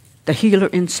the healer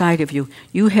inside of you.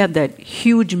 You have that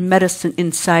huge medicine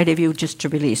inside of you just to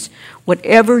release.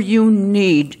 Whatever you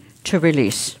need to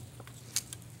release.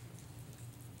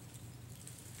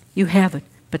 You have it,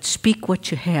 but speak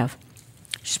what you have.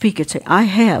 Speak it. Say, I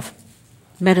have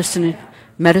medicine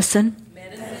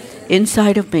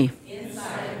inside of me.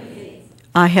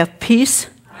 I have peace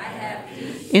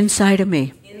inside of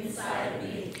me.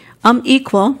 I'm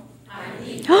equal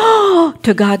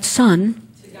to God's Son,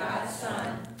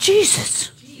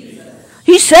 Jesus.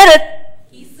 He said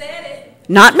it.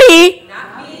 Not me.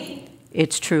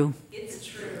 It's true.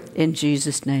 In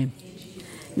Jesus' name.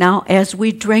 Now, as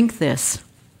we drink this,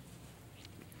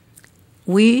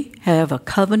 we have a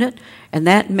covenant, and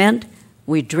that meant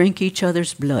we drink each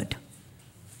other's blood.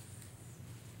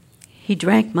 He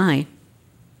drank my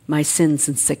sins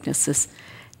and sicknesses.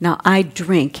 Now I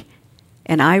drink,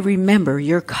 and I remember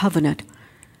your covenant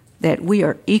that we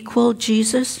are equal,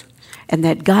 Jesus, and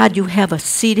that, God, you have us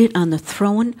seated on the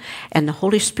throne, and the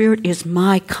Holy Spirit is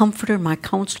my comforter, my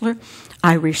counselor.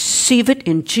 I receive it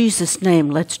in Jesus' name.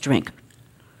 Let's drink.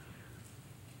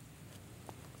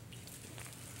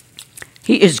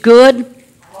 He is good.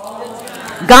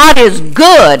 God is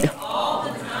good.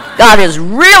 God is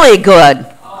really good.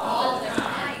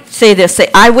 Say this.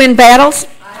 Say, I win battles.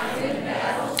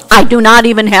 I do not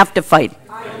even have to fight.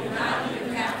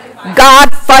 God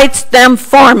fights them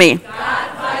for me.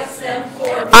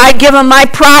 I give him my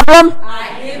problem.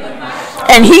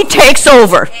 And he takes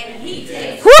over.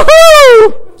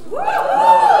 Woohoo!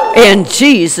 In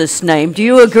Jesus' name. Do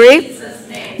you agree?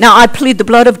 Now I plead the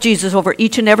blood of Jesus over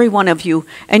each and every one of you,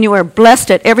 and you are blessed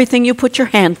at everything you put your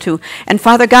hand to. And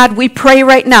Father God, we pray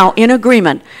right now in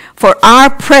agreement for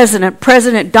our president,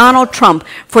 President Donald Trump,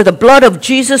 for the blood of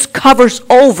Jesus covers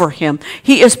over him.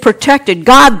 He is protected.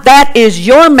 God, that is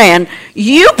your man.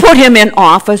 You put him in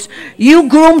office. You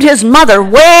groomed his mother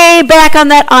way back on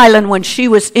that island when she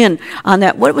was in on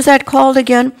that, what was that called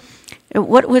again?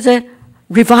 What was it?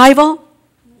 Revival?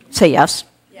 Say yes.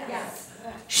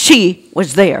 She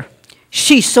was there.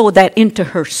 She sowed that into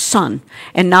her son,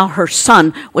 and now her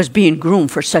son was being groomed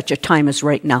for such a time as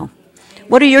right now.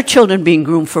 What are your children being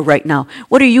groomed for right now?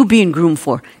 What are you being groomed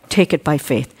for? Take it by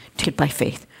faith. Take it by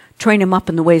faith. Train them up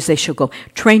in the ways they should go.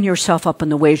 Train yourself up in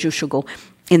the ways you should go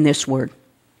in this word.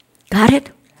 Got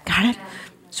it? Got it?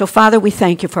 So, Father, we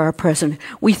thank you for our president.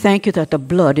 We thank you that the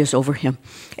blood is over him,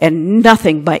 and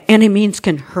nothing by any means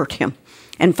can hurt him.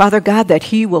 And Father God, that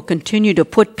he will continue to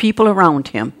put people around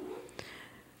him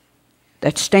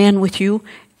that stand with you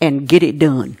and get it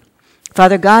done.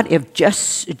 Father God, if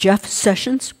Jeff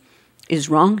Sessions is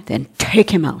wrong, then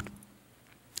take him out.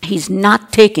 He's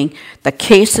not taking the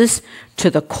cases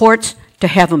to the courts to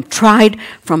have them tried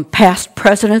from past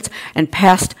presidents and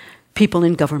past people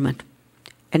in government.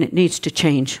 And it needs to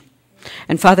change.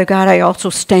 And Father God, I also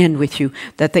stand with you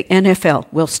that the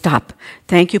NFL will stop.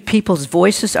 Thank you. People's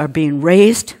voices are being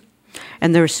raised,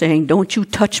 and they're saying, don't you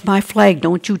touch my flag.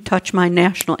 Don't you touch my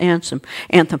national anthem.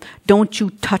 Don't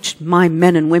you touch my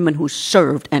men and women who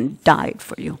served and died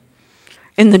for you.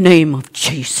 In the name of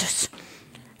Jesus.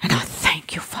 And I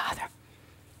thank you, Father.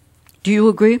 Do you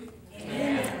agree?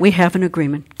 Amen. We have an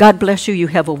agreement. God bless you. You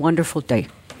have a wonderful day.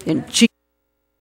 In Jesus'